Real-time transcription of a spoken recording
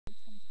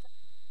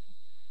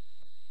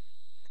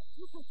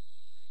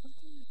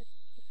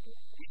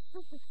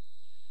Okay,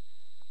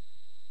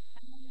 so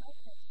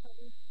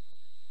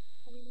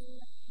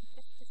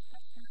this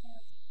discussion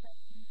was,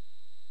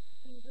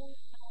 we will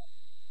have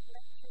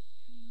lecture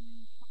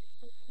in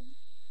 2013,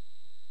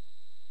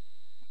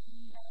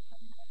 and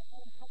then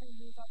we'll probably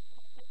move up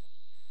topics,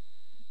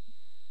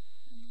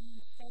 and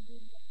then instead we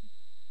will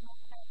not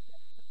have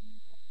lecture in the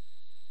first.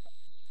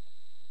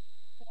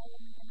 But I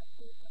will make an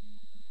update on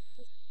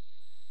this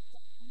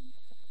document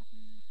for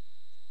time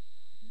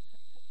and so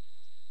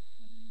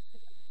and so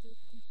that we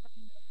can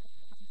find out the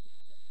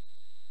concept.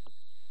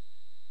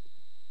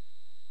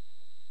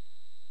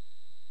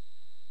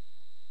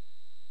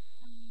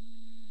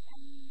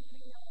 And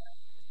we are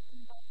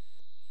talking about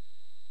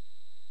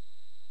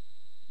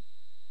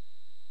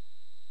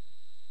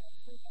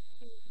we have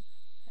to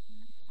spend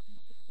more time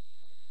to talk.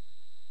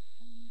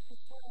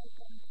 Before I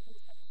go into the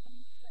section,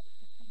 I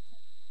just want to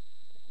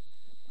put this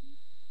open.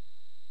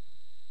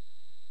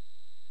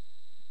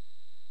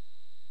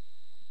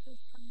 This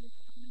is from the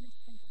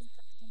economist in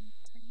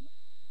 2010,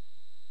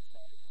 so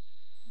it's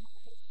not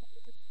a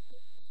very good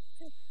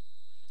book.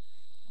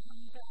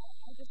 And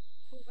I just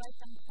will write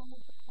down some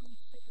of the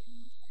points that are in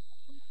the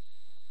section,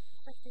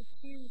 such as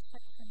two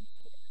sections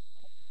to it.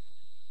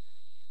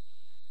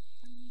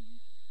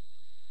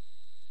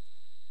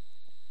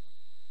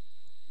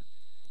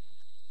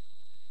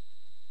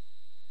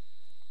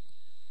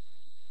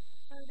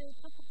 So they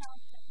talk about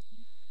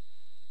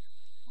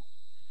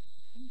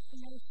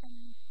information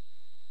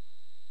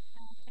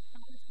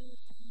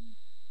technologies and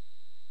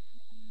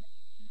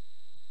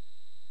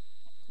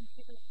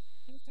computer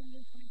using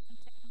information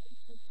technology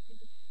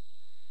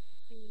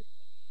to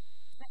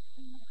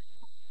threaten or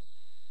attack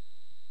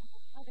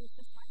other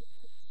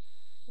societies,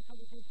 to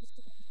probably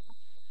dissident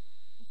attack.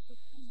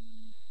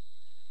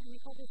 And we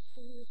call this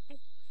the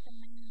fifth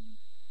domain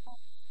of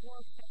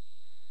warfare.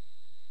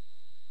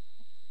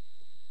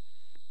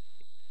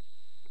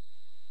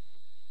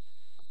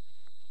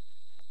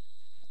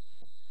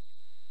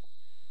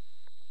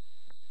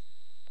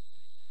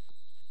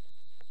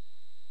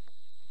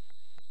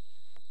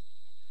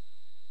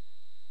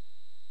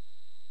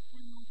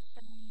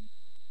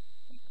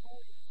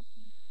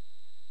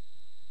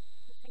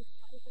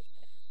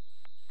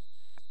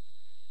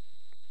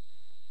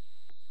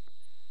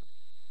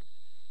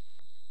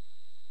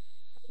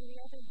 The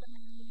other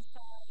domains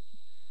are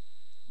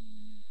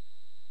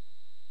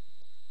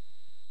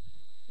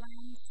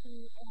land,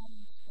 sea, air,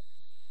 and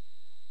space.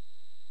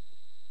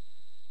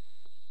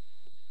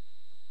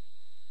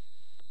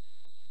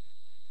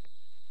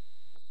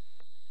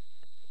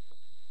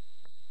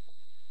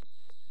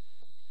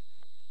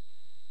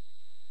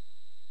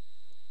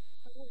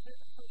 So those are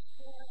the first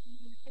four, and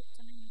then the fifth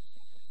domain is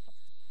space.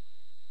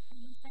 And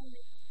we say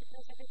that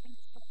because everything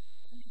is so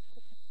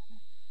connected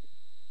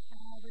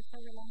now, we're so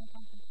reliant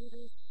on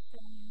computers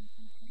and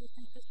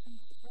information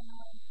systems to run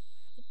our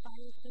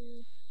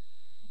society,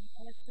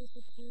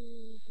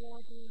 electricity,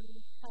 water,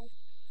 health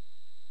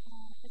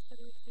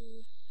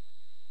facilities,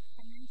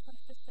 financial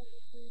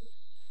facilities,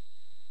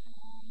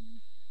 and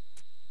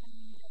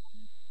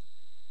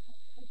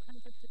all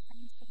kinds of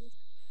defenses,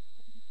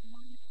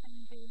 monitoring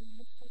the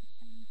missiles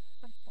and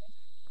so forth.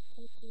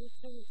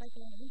 It's like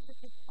an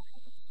intricate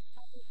part of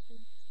society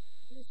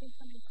with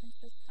information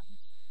systems.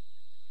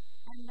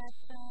 And that,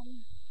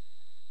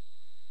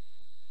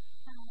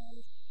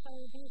 so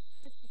this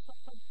is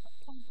sort of a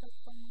point of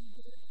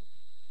vulnerability.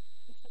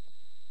 It's that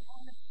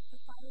all of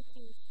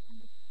societies can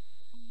be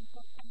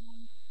brought down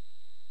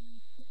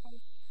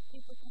because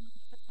people can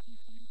access our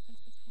information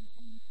systems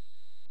and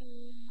do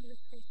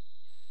malicious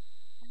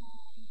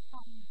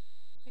harm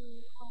to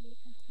our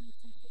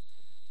information systems.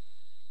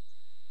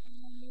 And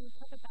when we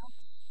talk about,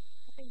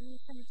 they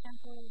use an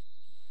example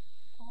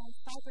of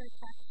cyber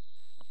attacks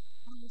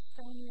on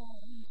Estonia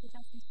in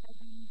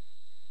 2007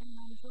 and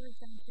on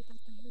Georgia in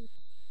 2008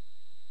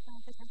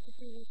 that have to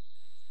do with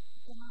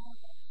denial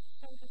of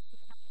service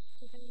attacks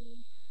to the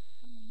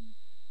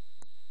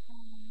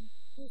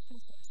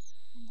businesses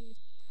in those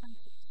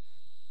countries.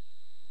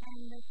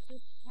 And that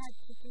this had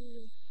to do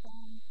with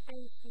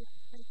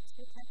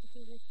it had to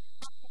do with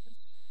hackers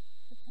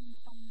that came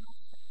from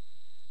Russia.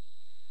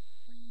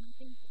 And I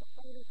think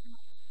what we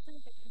cannot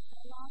prove it is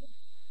a lot of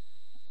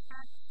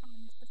attacks on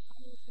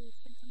society's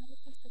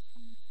information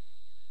systems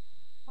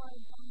are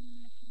done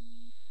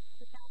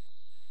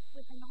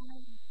with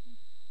anonymous.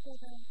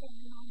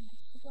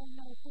 You don't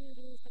know who it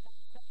is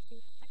that's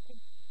actually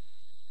attacking.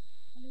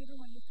 And even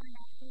when you find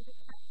out who's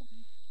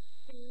attacking,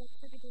 they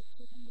attribute it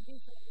to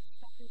individuals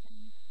rather than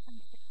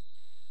countries.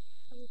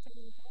 So we say,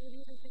 oh,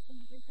 these are just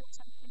individuals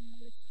acting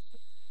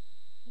maliciously.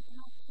 You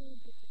cannot prove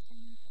that it's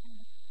any kind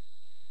of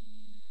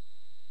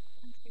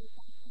country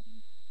acting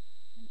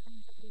in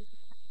terms of these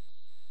attacks.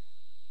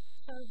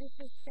 So this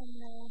has been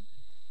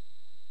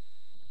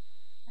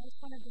that's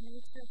one of the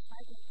nature of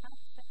cyber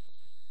attacks that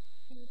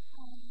you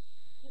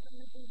would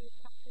only be the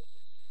attackers.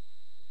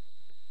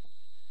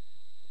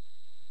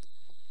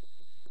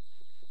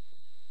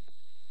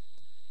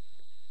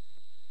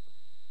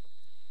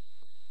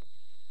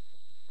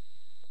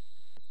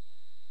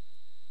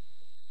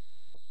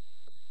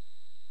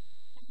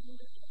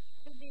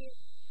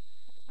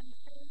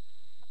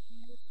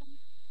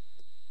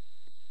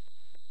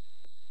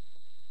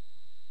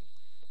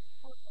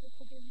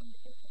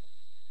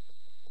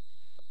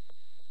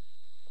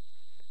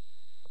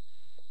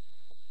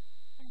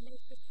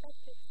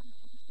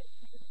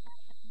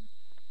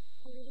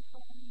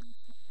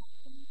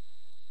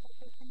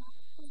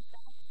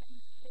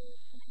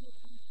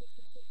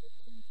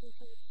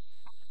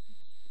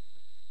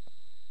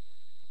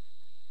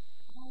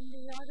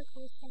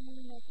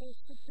 there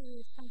should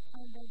be some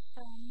kind of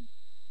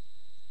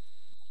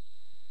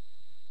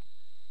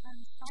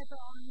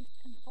cyber arms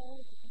control.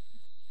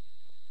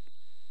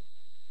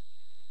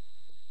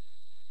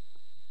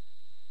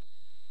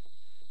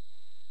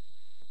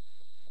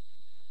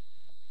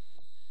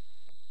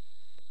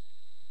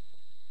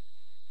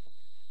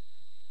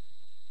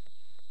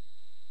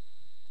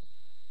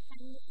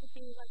 And this would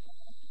be like an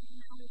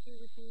analogy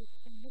would be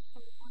to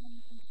missile arm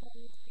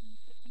control things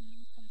between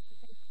nations that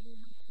they do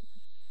not use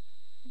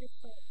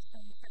missiles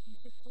in certain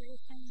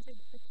situations, or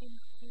that they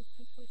not use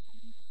missiles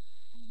on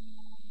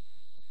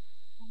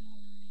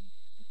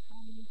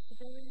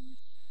civilians.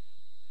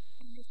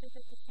 And this is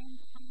at the same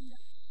time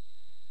that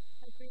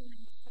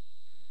agreements of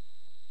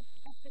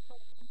ethical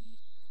things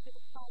should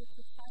apply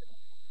to cyber,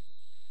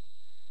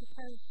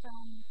 because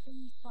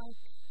things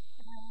like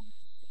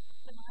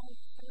denial of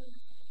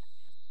service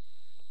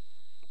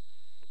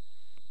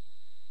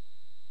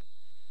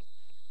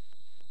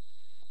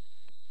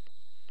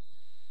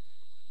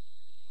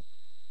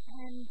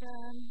and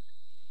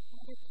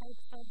other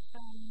types of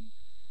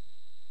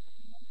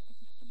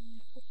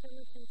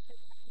facilities that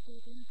have to do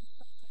with the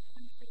infrastructure of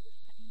countries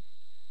and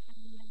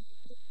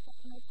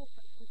technical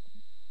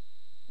purposes,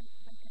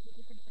 like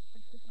everything in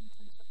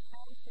terms of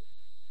health,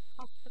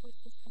 hospital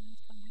systems,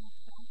 and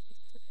access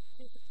to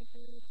physical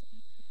goods and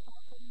the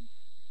problems,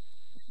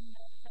 and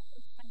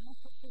if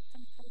financial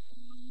systems break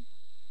down,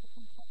 it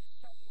can cause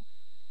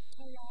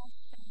chaos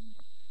and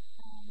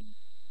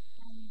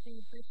the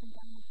breaking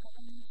down of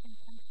governments in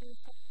countries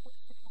that push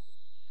the cost.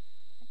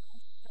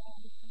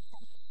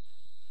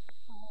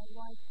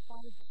 Wide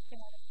scale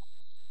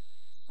effects.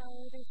 So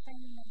they're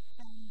saying that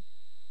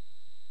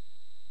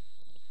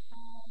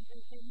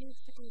there needs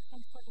to be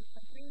some sort of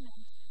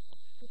agreement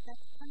with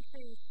that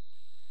countries,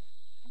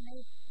 and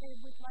they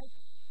would like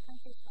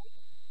countries like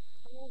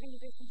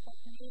organizations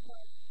like NATO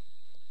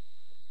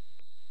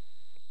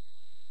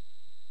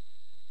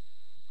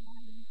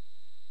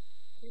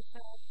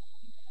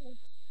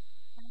with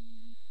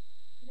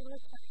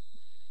military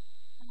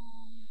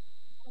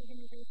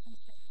organizations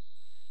that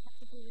have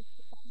to do with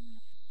the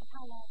government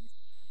allies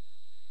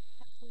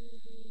after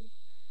the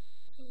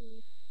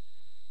coup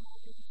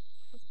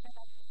was set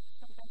up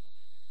so that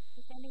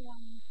if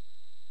anyone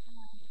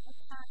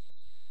attacked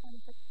one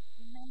of the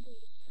member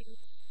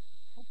states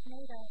of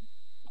NATO,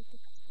 like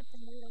the rest of the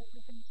NATO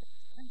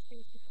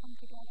countries would come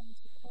together and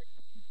support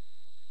them.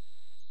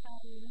 So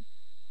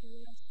the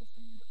US was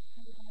a member of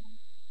NATO,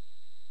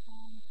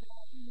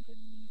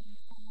 England and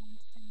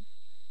France, and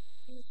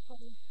these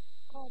were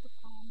called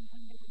upon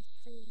when they were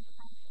still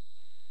attacked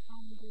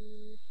on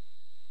the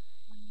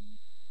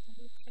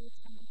trade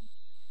centers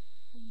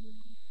in New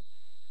York,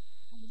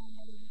 and then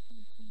they would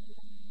need to move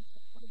on and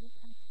say, what are we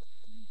kind of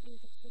going to do?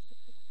 This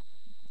is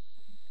attacking us.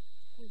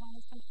 So we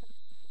wanted some sort of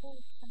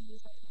support from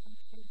these other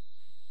countries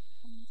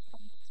in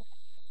response to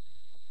that.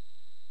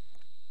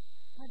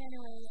 But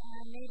anyway,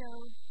 NATO,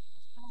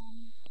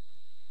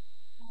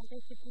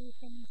 they could do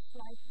things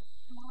like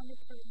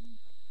monitoring,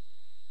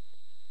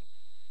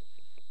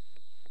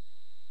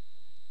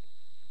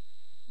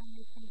 and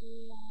they can do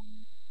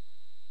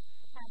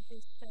have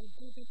this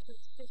duty to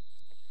assist.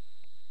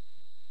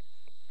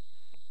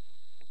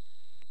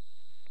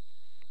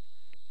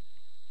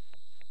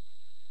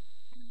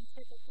 And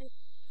so that this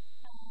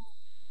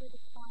would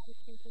apply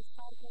to the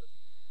cyber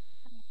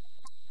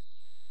attacks.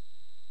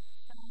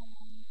 So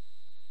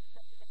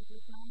they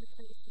would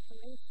monitor the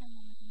situation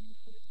and if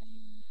there's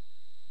any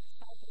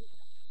cyber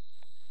attacks.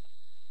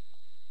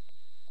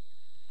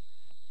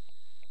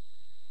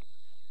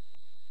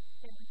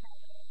 They would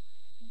have a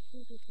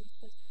duty to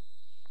assist.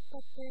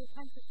 But the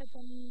countries have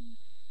been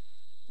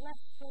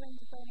less willing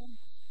to go in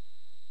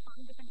on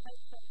different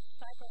types of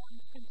cyber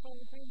arms control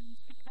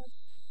agreements because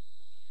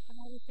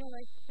we feel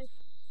like the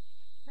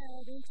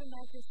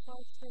internet is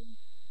largely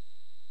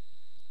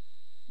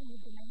in the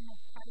domain of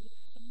private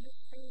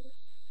industry,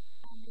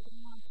 and they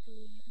don't want to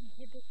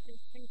inhibit the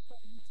free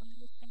flow of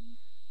information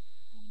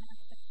and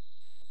access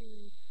to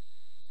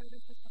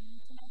services on the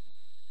internet.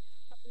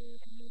 So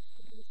there needs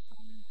to be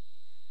some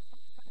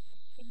sort of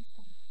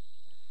distinction.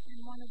 And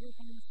one of the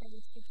things they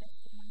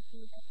suggested might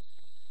be that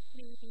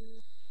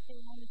maybe they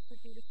only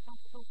should be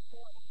responsible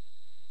for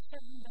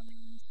certain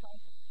domains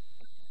like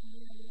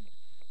community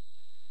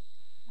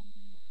and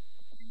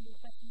the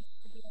questions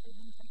to be other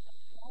things like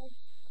themselves.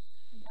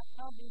 And that's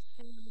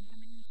obviously the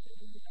domains for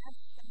the US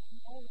and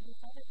all of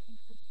these other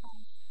countries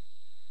have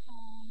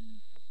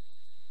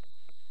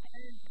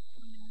shared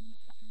domains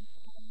and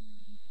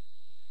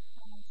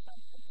so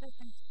it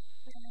doesn't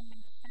really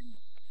make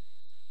sense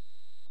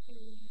to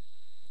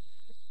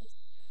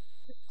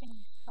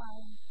distinguish by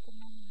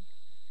domain.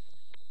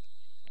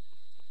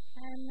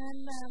 And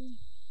then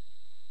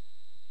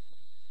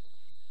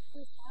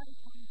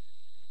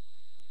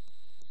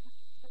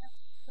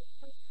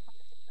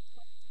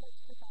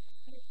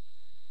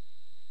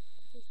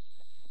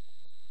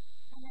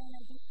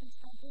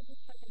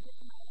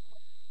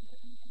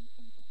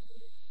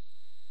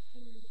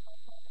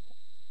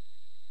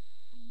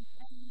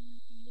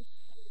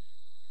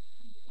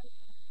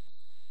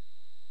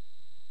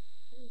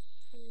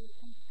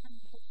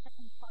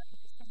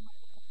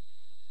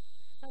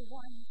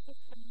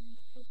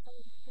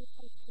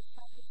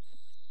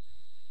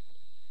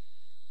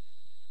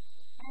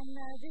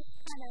this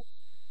kind of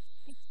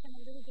speaks in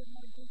a little bit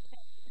more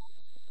detail about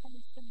the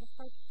points in the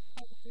first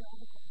part of the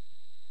article.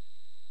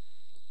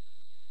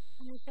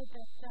 And we said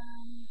that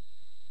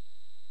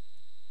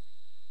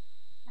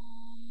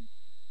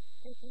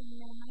in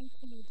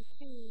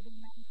 1982, the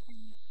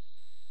Americans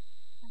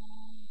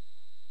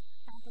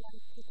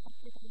satellite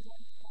detected a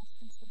large gas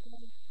in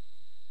Siberia.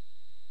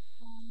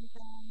 And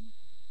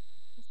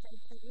we said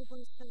that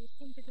there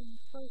seemed to be an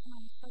explosion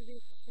on the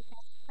Soviet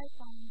gas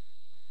pipeline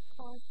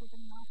caused by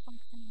the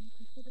malfunction in the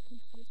computer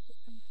control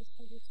system of the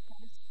Soviet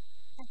gas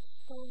had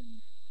stolen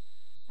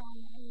from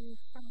a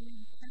firm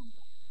in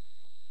Canada.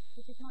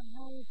 They did not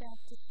know that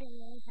the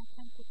CIA had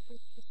tampered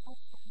with the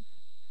software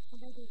so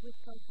that it would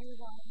go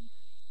haywire,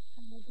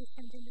 and in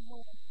addition they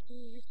were to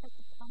reset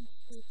the pump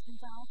speeds and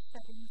valve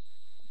settings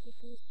to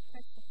reduce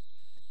pressure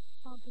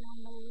far beyond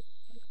those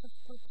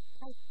exposed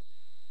pipe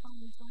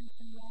joints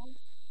and welds,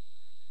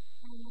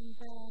 and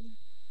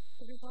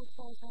the result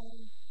was a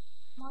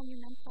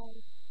monumental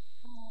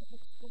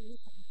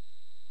explosion.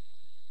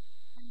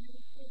 And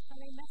so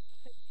they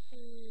messed with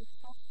the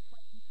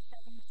software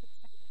settings that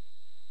said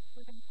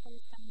we're going to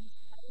close down this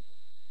pipe,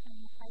 and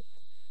the pipe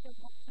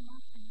filled up too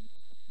much and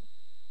exploded.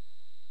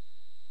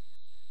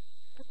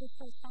 But this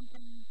was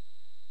something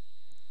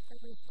that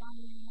was done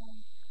in the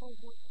Cold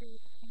War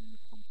period between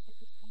the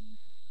countries, and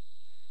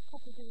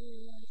probably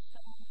was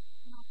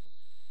not,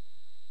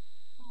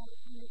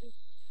 under this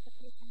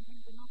application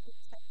here, would not be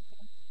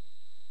acceptable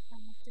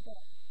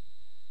today.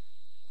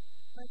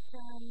 But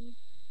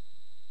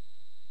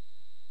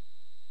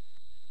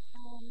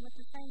what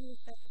they're saying is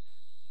that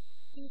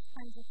these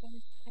kinds of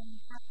things can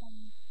happen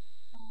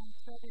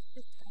to other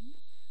systems.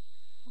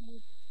 And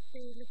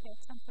they look at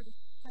some sort of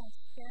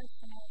scare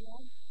scenario.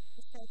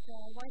 They said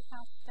White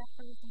House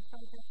staffers in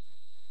charge of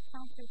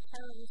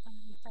counter-terrorism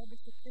and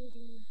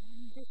cybersecurity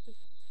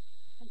envisaged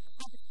a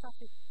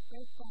catastrophic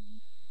breakdown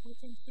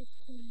within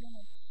 15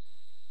 minutes.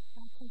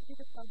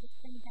 Computer bugs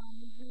bring down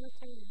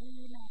military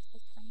email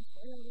systems,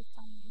 oil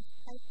refineries,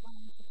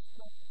 pipelines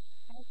explode,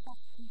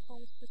 aircraft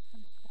control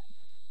systems crash,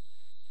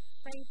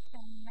 freight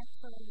and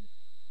metro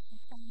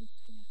trains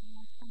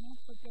down,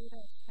 financial data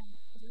exchange,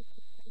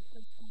 electric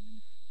vehicles down,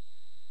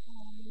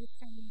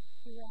 Eastern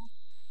U.S.,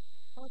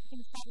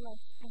 orbiting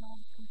satellites spin out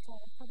of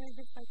control. So they're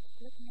just like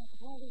looking at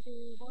all of the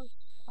worst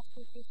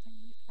possibilities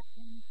that's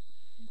happening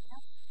and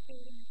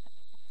cascading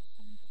effects at the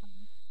same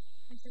time.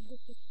 And so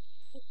this is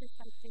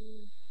like the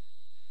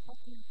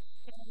ultimate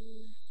scary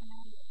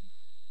scenario.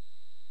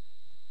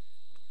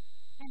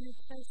 And it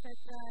says that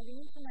the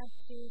internet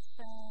is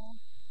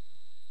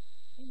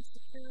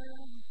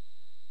insecure,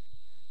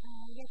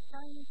 yet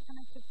trying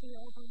connectivity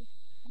over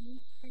an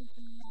instant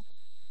internet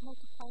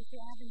multiplies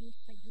the avenues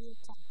for new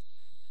attacks,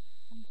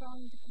 and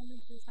drawing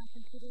dependencies on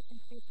computers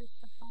increases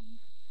the harm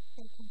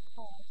they can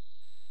cause.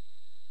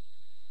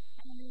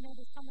 And we know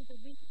that some of the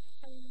weak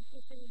players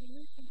is that we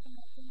use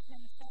internet is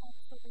set up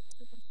so that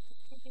you can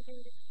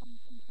distribute it from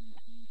something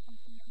down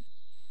something else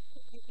to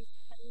take its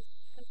place,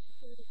 because the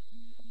data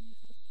and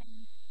the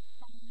same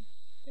time.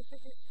 This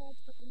is a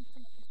source of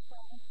internet as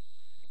well,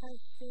 because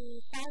the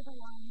fiber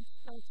lines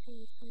go to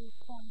a few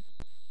points.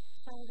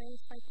 So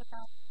there's like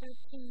about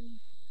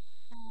 13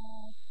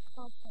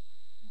 clusters.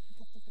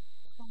 This is a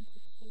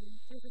 22.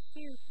 There's a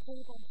few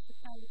cables that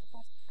go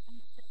across the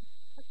country,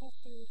 but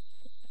also is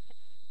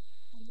specific,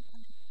 and you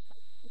can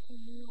like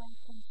between New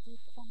York and 3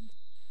 points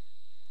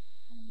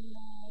in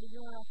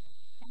Europe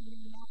and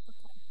in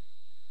Africa.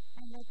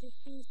 And that if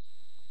these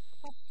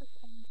cluster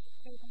points of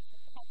cables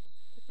are kept,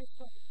 but this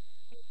way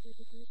they will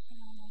reduce the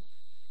amount of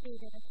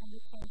data that can be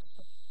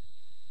transferred.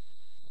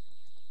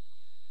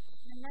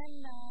 And then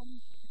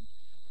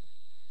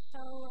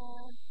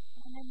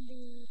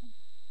the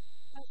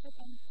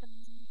President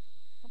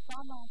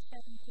Obama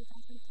said in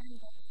 2010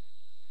 that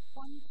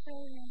 $1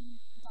 trillion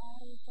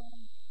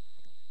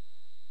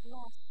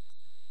lost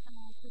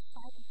to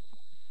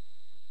cybercrime,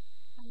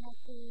 and that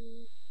the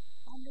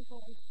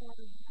underworld for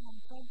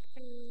drug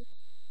trade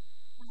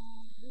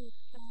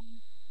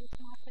is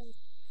not as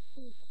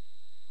deep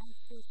as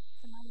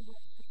the money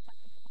was for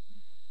cybercrime.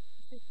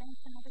 So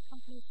banks and other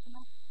companies do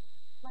not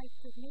like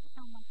to admit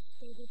how much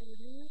data they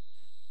lose.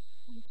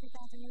 In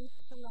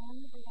 2008 alone,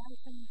 the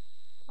Verizon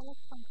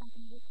telephone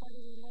company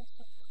reported a loss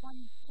of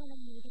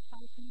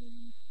 $285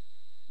 million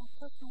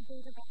personal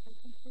data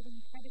records, including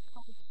credit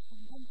cards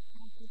and bank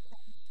account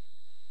details.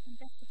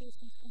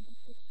 Investigations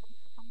conducted for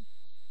the client.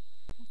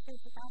 It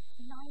says about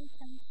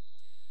 9/10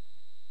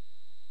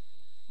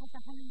 of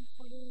the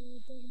 140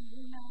 billion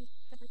emails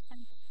that are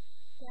sent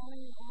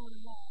daily or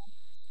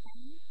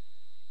spam,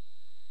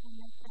 and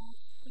that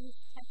these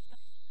types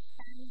of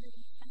spam that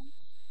are sent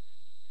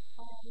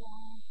are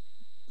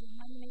the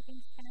money-making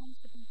scams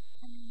that are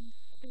turning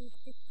to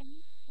phishing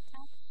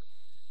attacks.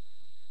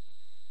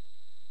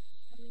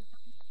 So we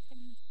have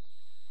things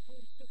for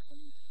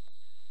phishing.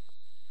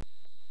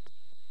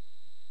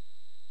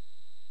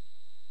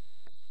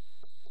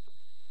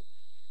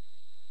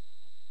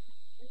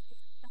 This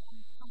is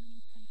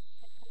combination of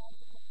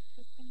psychological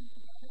phishing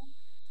together.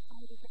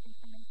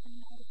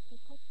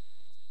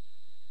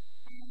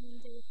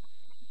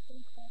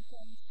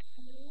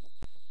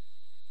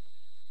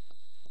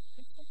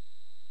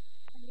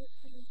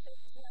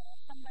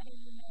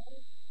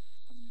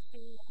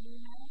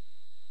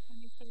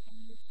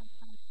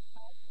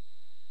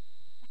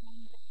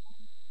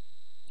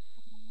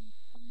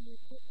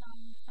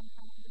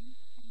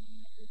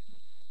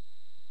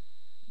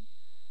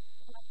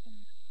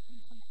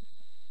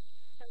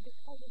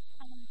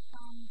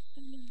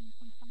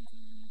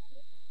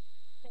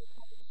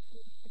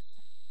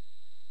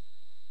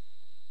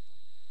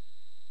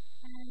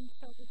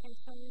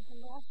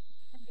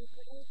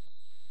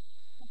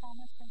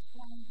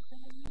 one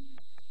trillion.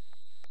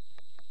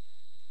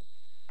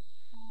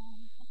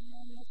 And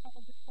then we have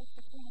a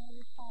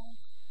disciplinary for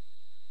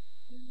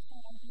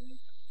user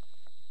abuse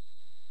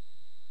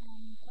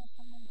and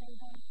personal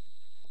data.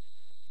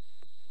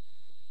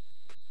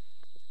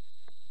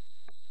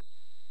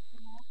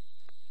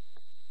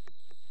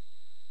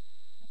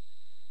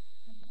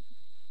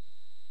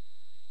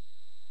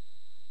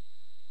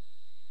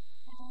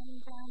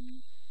 And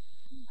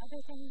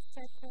other things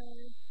that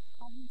are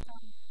coming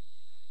from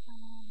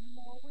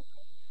law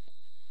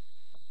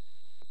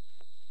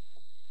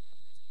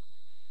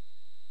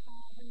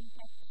we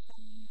get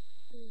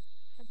these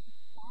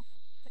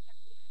facts that are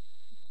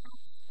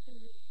attached to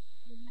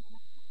the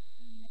map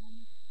and then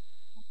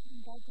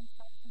embed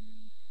themselves in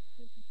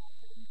using that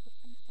for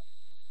interesting stuff.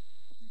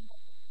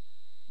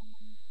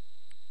 And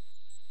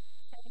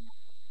setting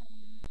up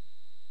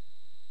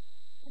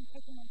and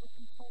taking over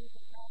control of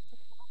the graph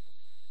across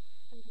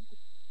to the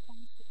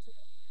points to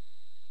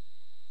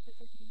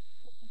different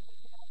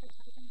types of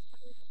advertising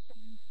sites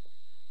and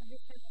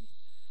everything is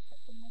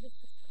like the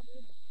malicious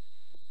code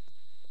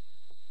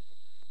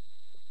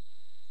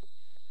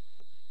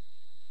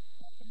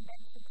that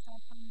embeds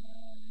itself on the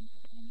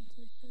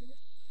community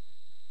feeds.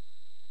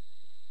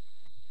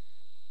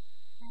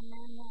 And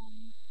then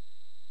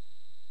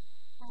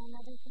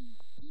another thing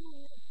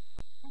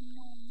and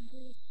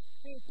these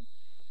big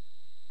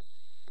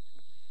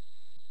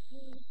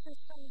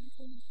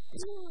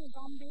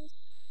zombies,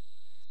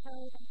 so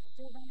that's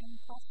driven in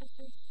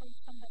processes for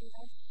somebody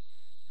else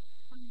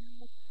on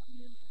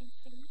your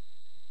PC.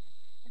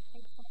 It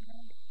takes a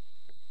minute.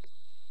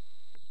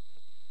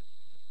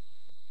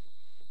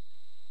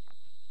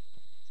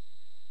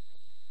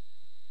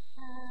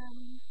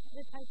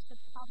 Other types of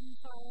problems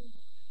are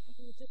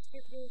the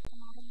distributed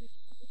anonymous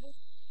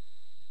service.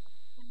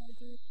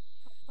 These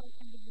also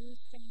can be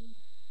used in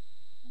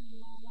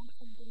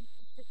launching the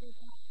distributed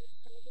anonymous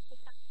service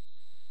attacks.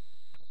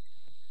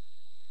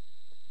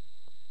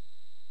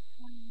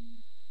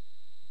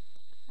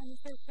 And it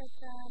says that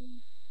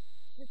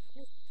this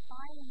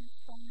spying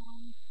that's going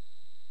on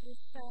is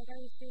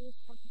very serious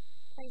for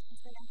places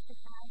that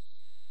actually have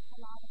a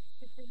lot of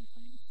secret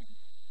information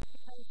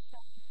because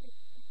the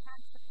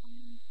attacks are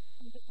coming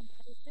from different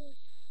places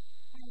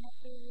and that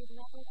the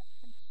level of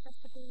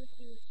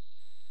accessibility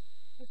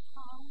is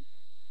high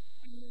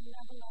and the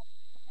level of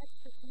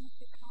expertise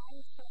is high,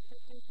 so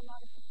that there's a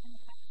lot of different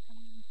attacks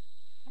going on.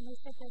 And they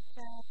said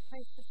that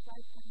places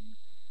like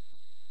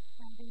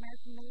the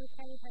American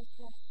military has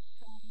lost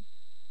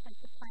like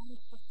the plans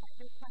for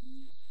cyber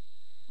planes,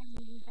 and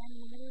then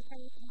the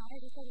military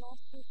denied that they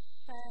lost this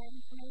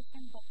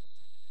information, but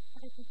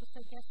other people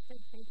suggest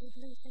that they did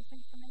lose this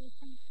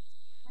information,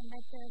 and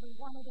that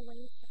one of the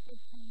ways that they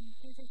can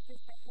do this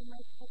is that they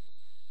might put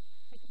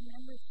like a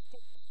memory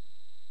stick,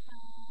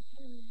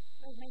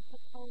 they might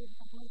put code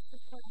that most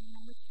is put on a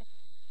memory stick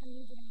and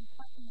use it in a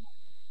button,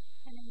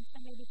 and then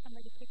maybe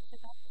somebody picks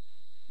it up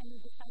and they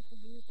decide to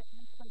use it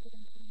and plug it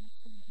into the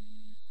machine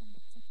and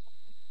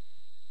something.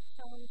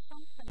 So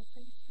some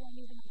places won't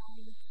even allow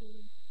you to,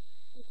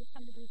 if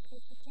somebody is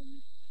visiting,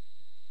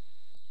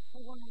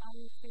 they won't allow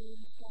you to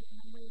install the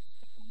memory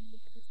stick on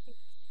your PC.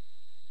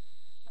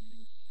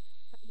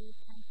 So you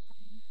can't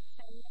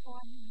say, oh,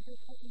 I'm going to do a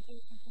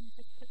presentation, can you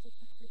just put this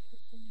into your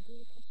PC and do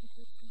a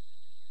presentation?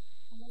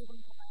 And they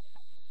won't allow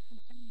that. And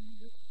same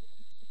with your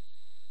PC.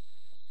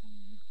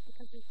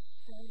 Because it's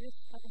the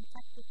risk of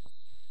infected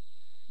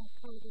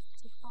code is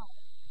too high.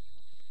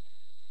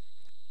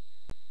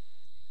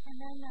 And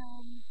then,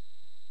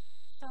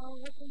 so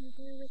what can you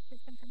do with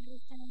this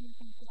information? You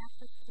can get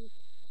access to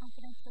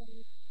confidential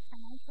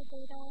financial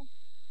data.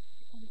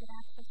 You can get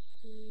access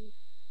to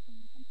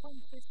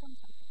important systems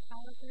like the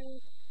power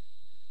grid.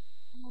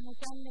 And then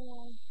again, they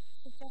are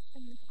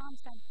suggesting the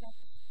concept that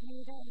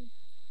maybe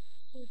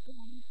should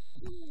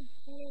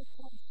create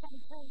a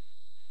center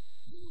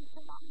to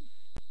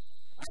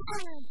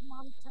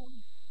monitor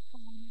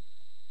and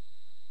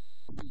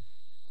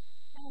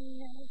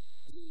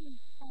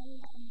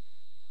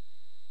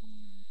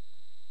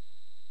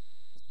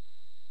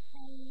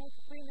make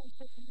agreements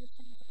with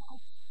nations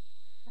about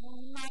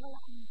model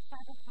and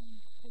cybercrime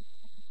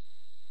cases.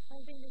 So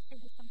I think this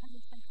is something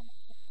that's been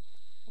connected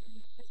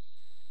against this.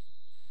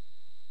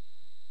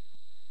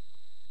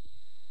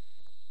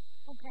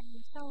 Okay,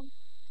 so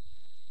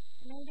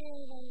maybe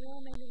they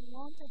will, maybe they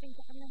won't. I think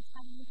governments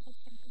have an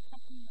interest in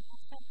protecting the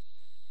assets.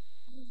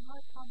 And we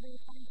are probably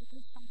trying to do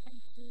something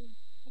to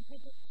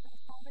inhibit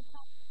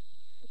cyber-attack.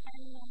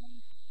 Depending on,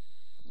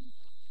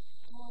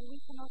 we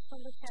can also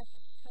look at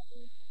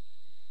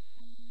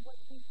what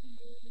we can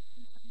do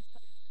in terms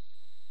of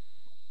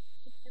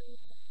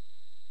security.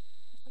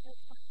 So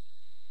that's why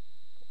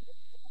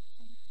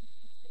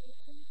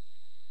security.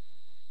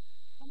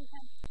 And we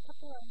have a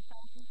couple of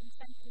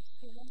incentives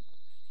here.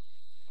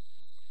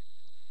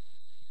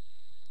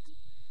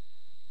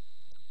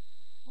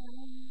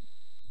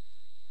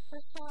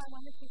 First of all, I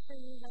wanted to show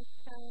you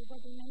what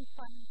we meant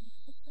by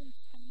phishing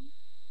scam.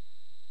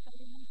 So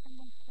we mentioned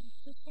that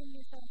phishing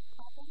is a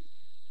problem,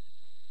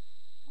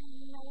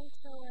 and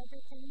also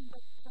everything,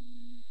 but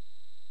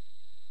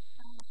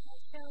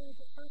I'll show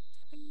the first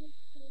two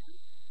here,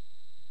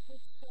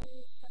 which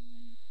shows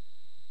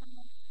how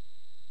much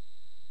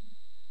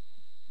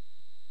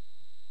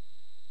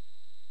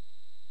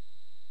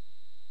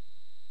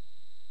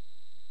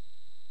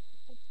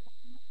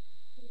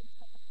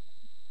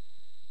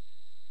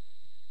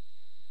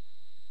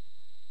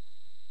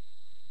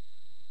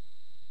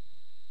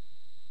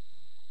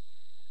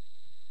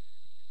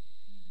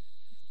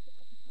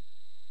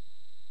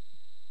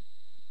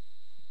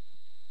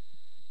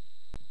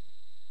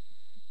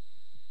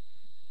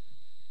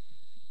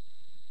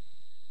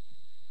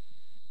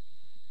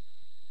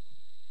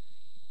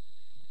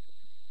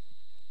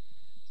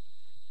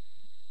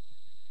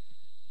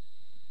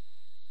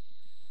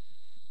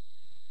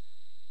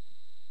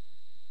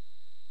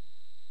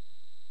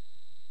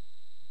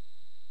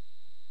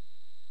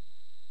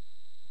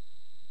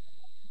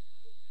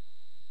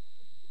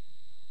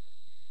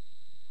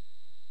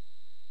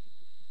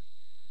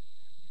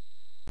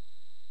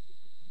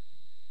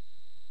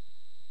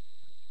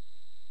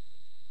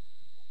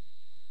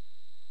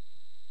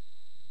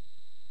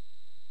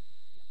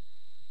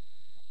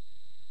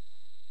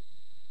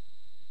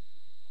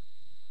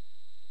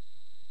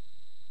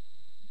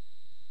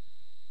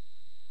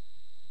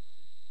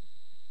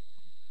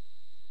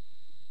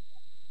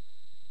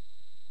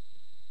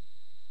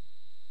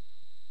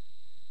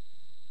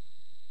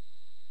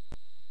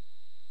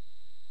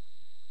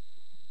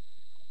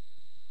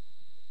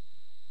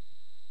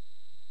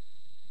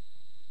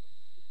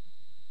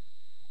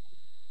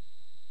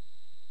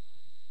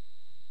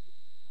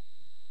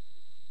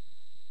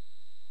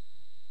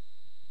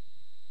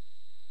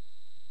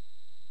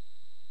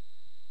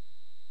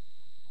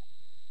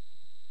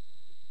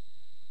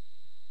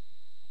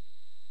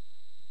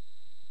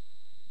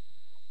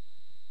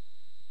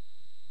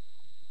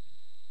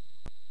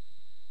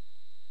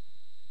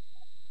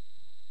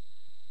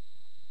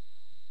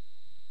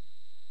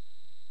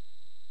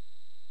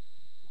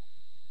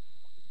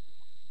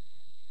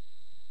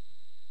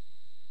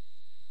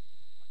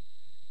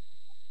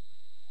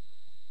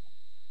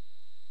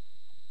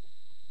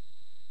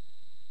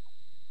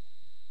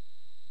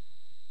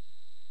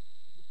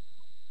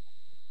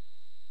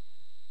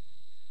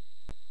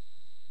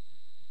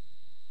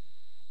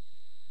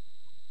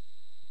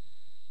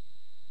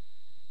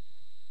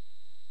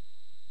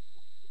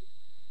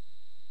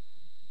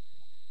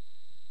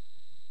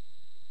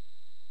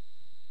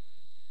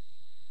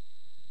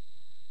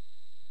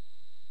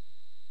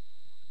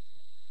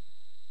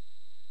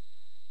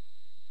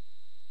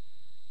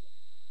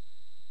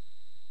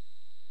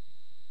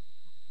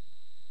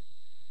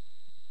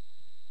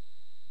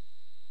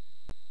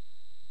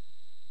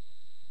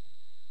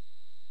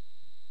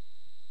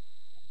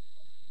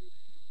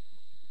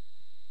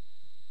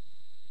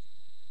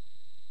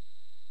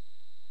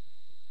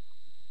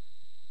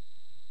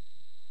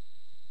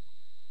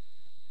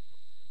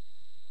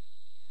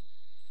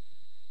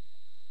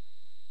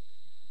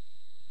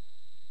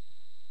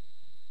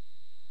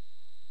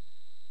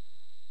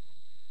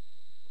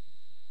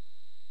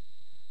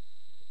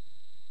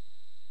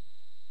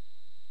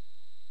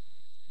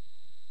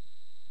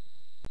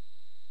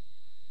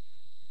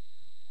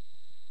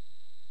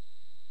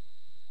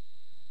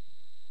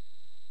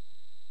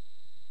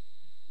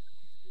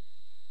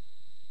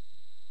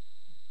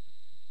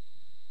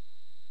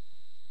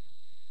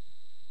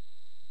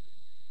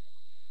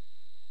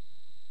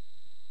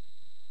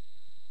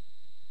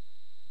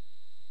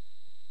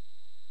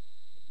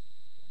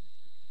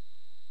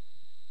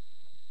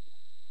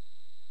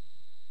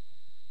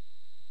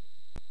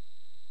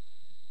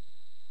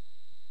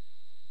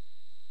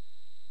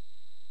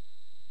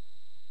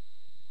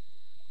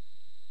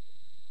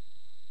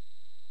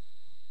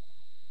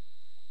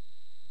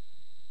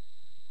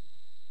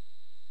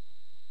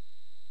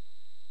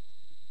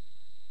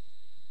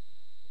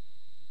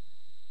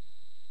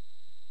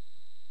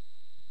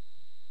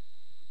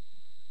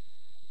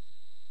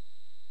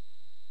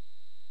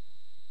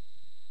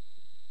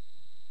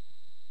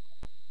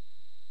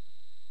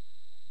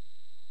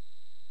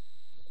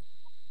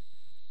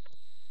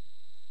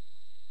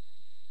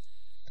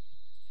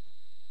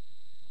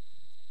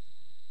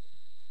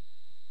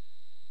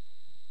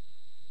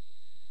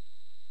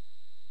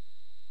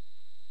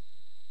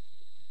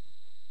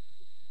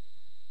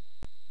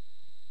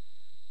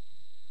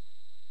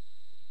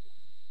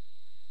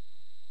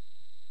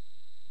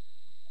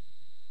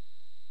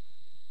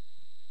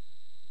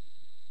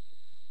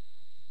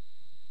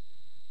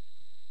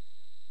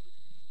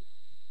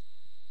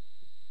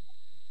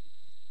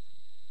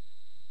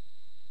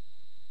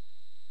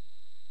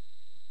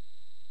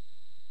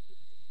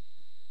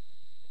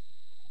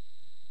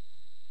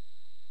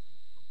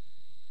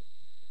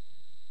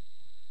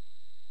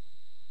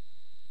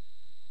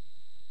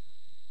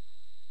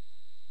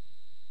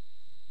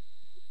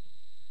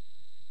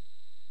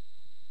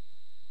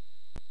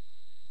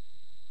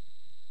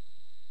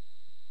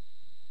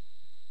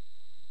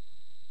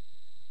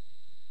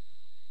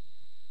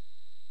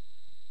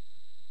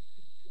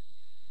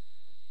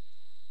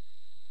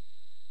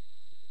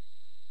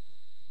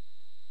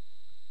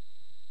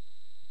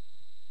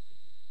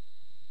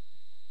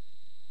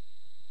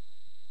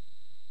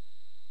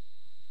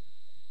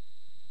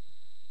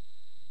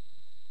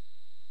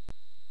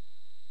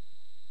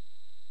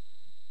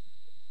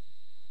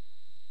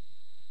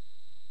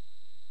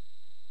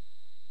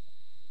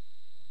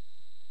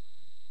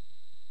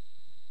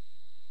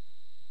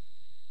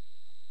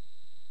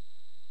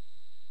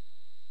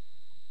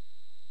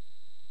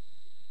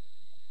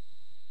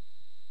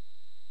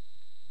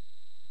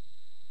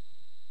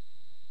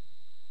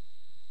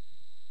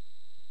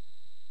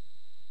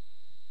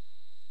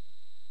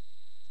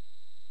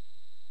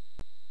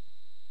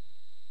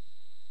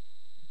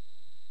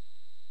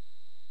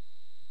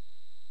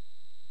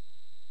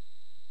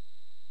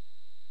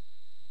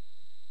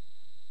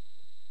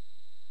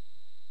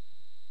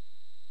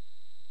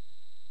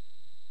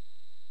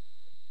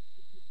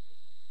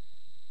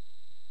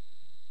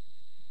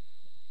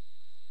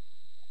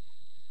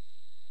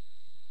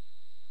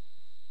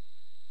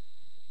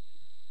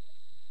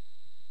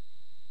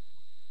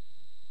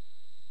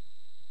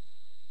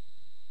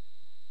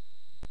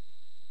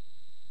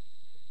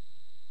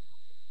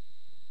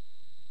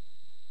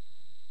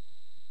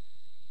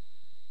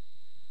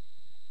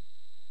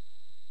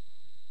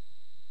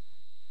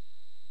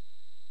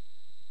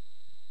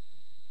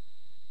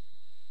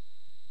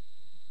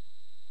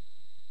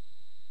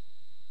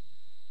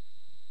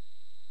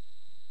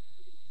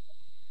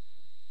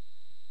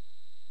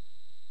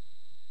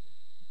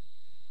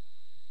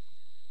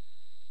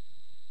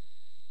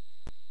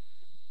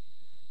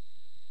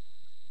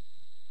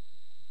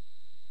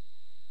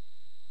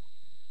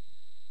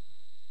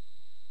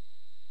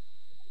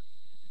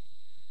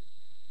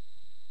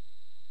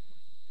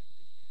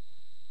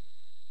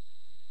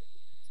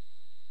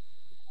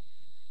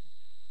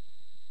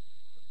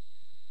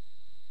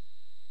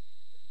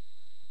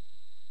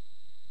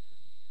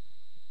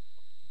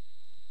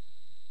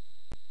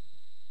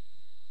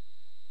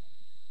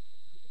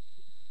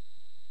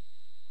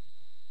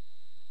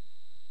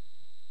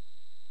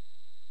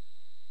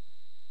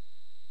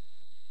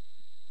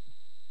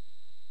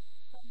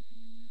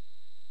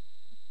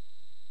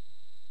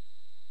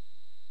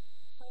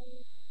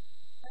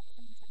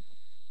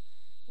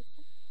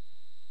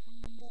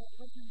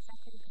wasn't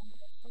exactly going to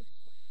the first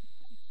one.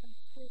 And so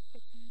school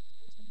fixing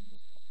was in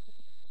this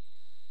particular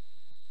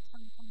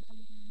sometimes a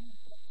little more,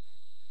 but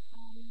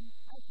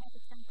I've had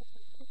examples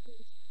of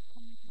teachers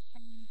coming and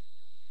saying,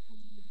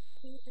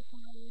 please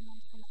ignore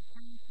emails from my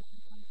parents when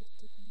it comes to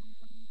speaking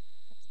English.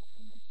 That's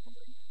happened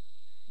before.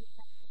 We've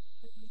had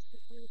certain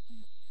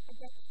situations. I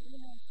get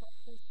emails like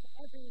this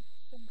every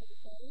single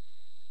day.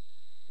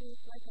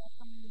 Like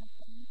from the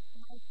bank,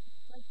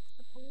 like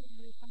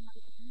supposedly from my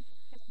bank,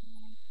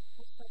 and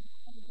also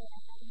every day I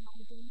have in my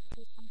bank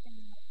do something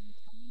in my own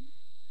time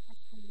as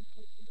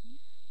communication.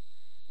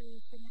 So you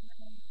should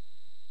never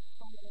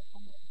follow up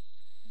on this.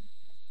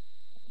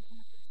 I think I'm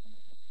not going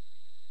to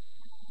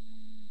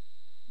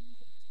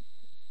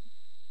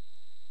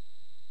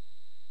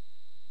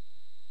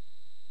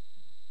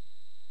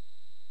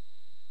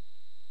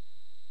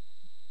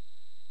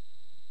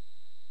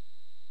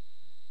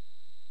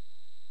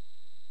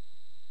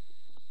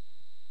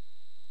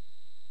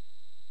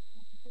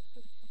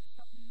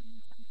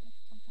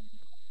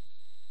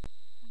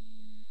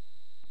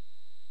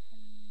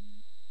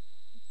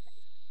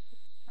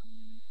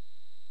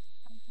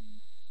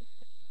something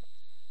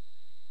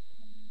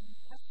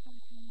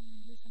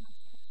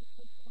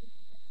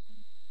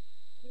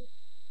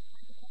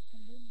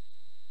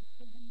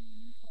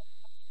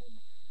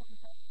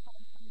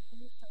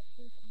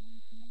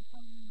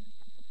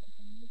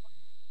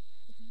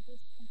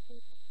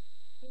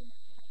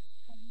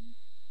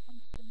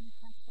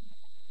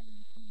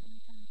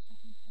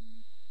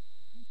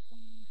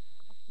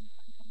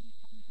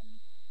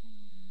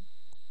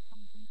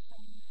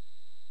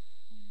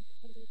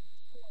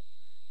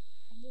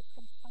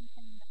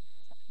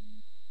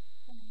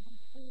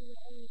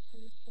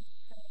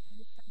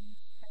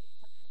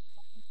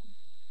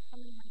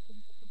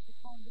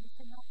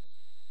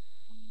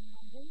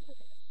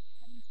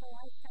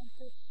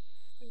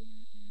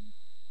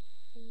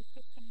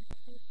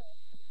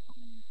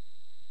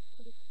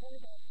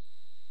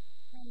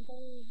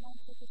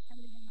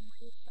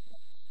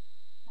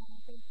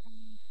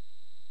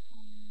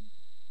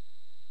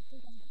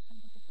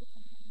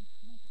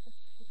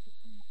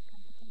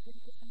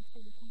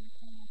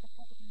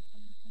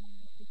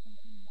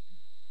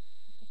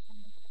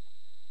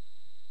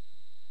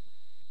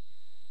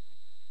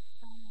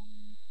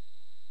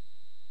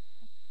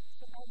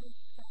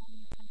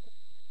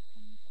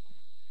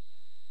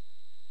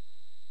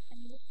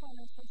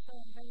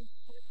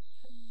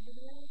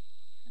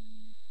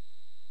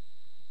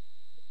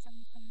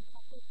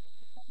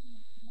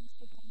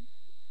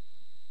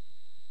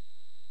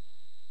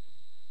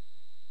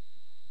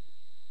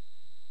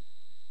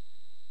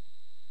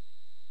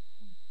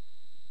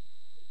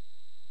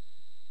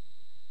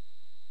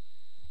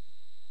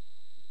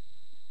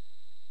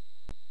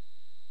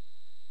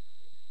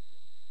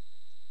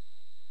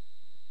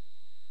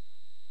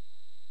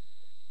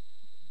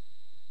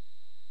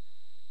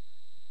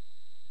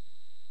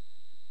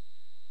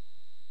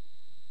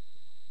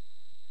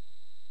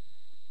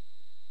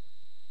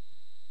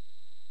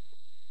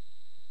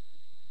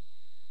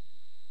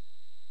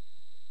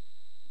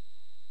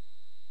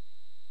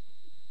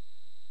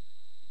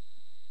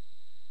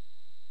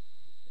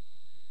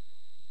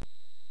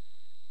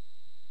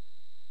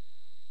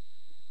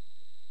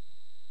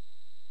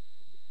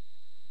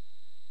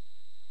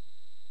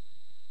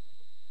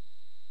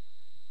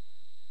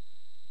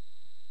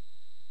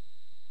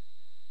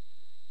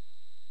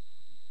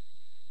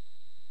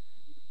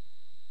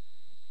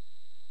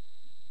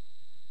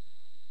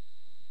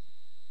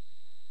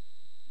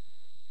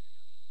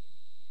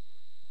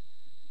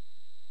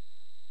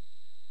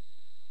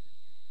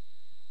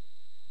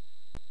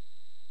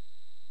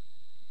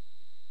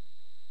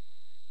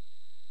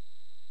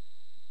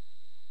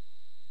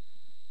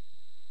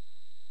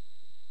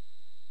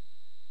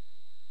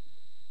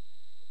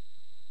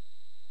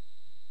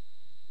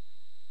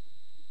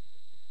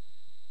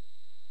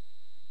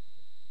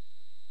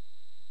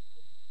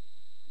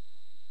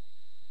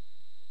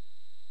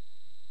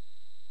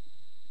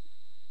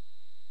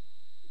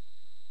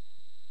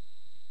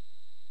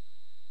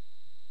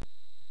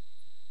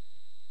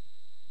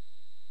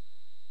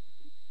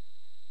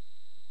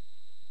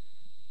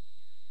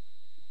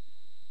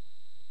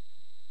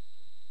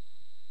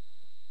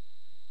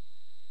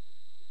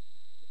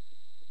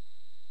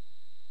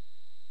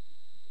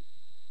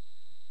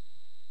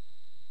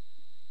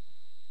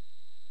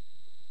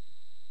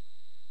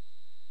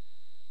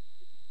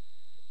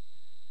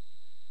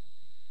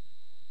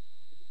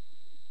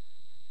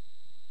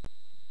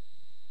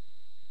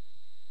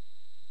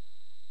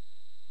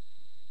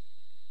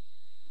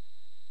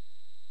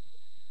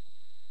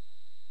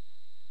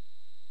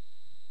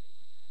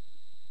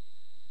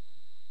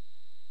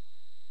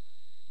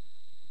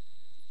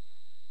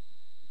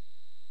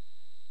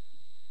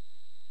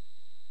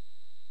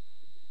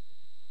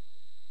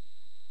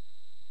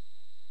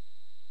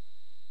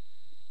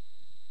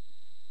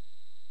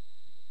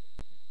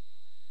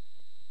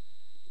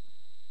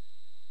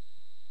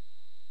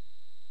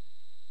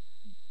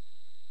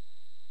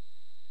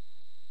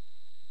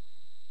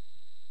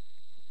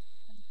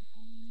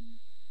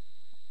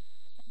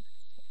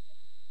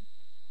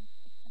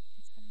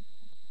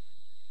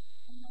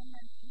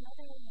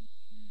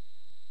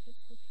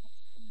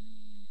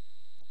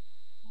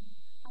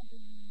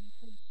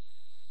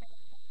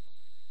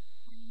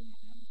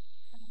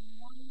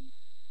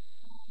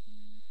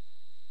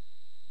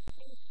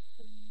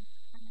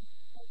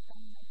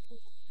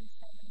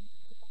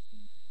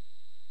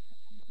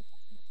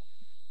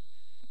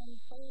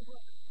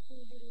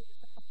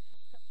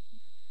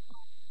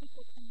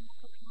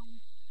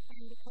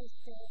because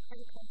the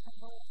credit cards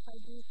have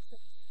RFID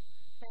chips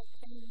that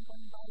anyone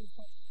can buy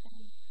just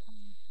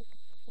and pick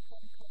up the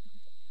credit card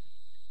number,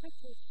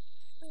 which is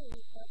true,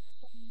 but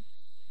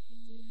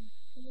in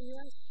the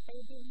US they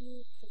didn't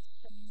use this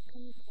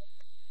penny click.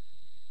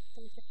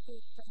 They just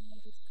used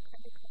this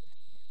credit card.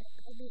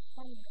 At least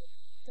somewhere,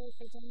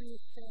 they don't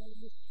use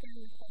you scan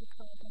the credit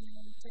card and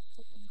then just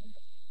pick the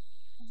number.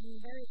 And in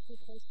very few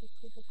cases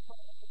we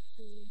require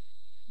to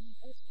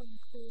also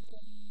include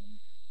the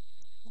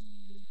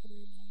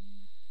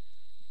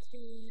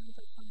three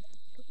numbers on the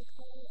back of the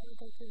card or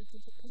go to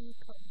the penny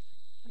code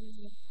when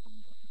you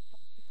find the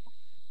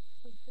card.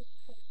 So this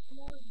is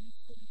more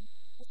useful,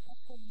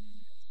 especially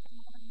in some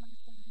other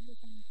months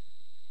using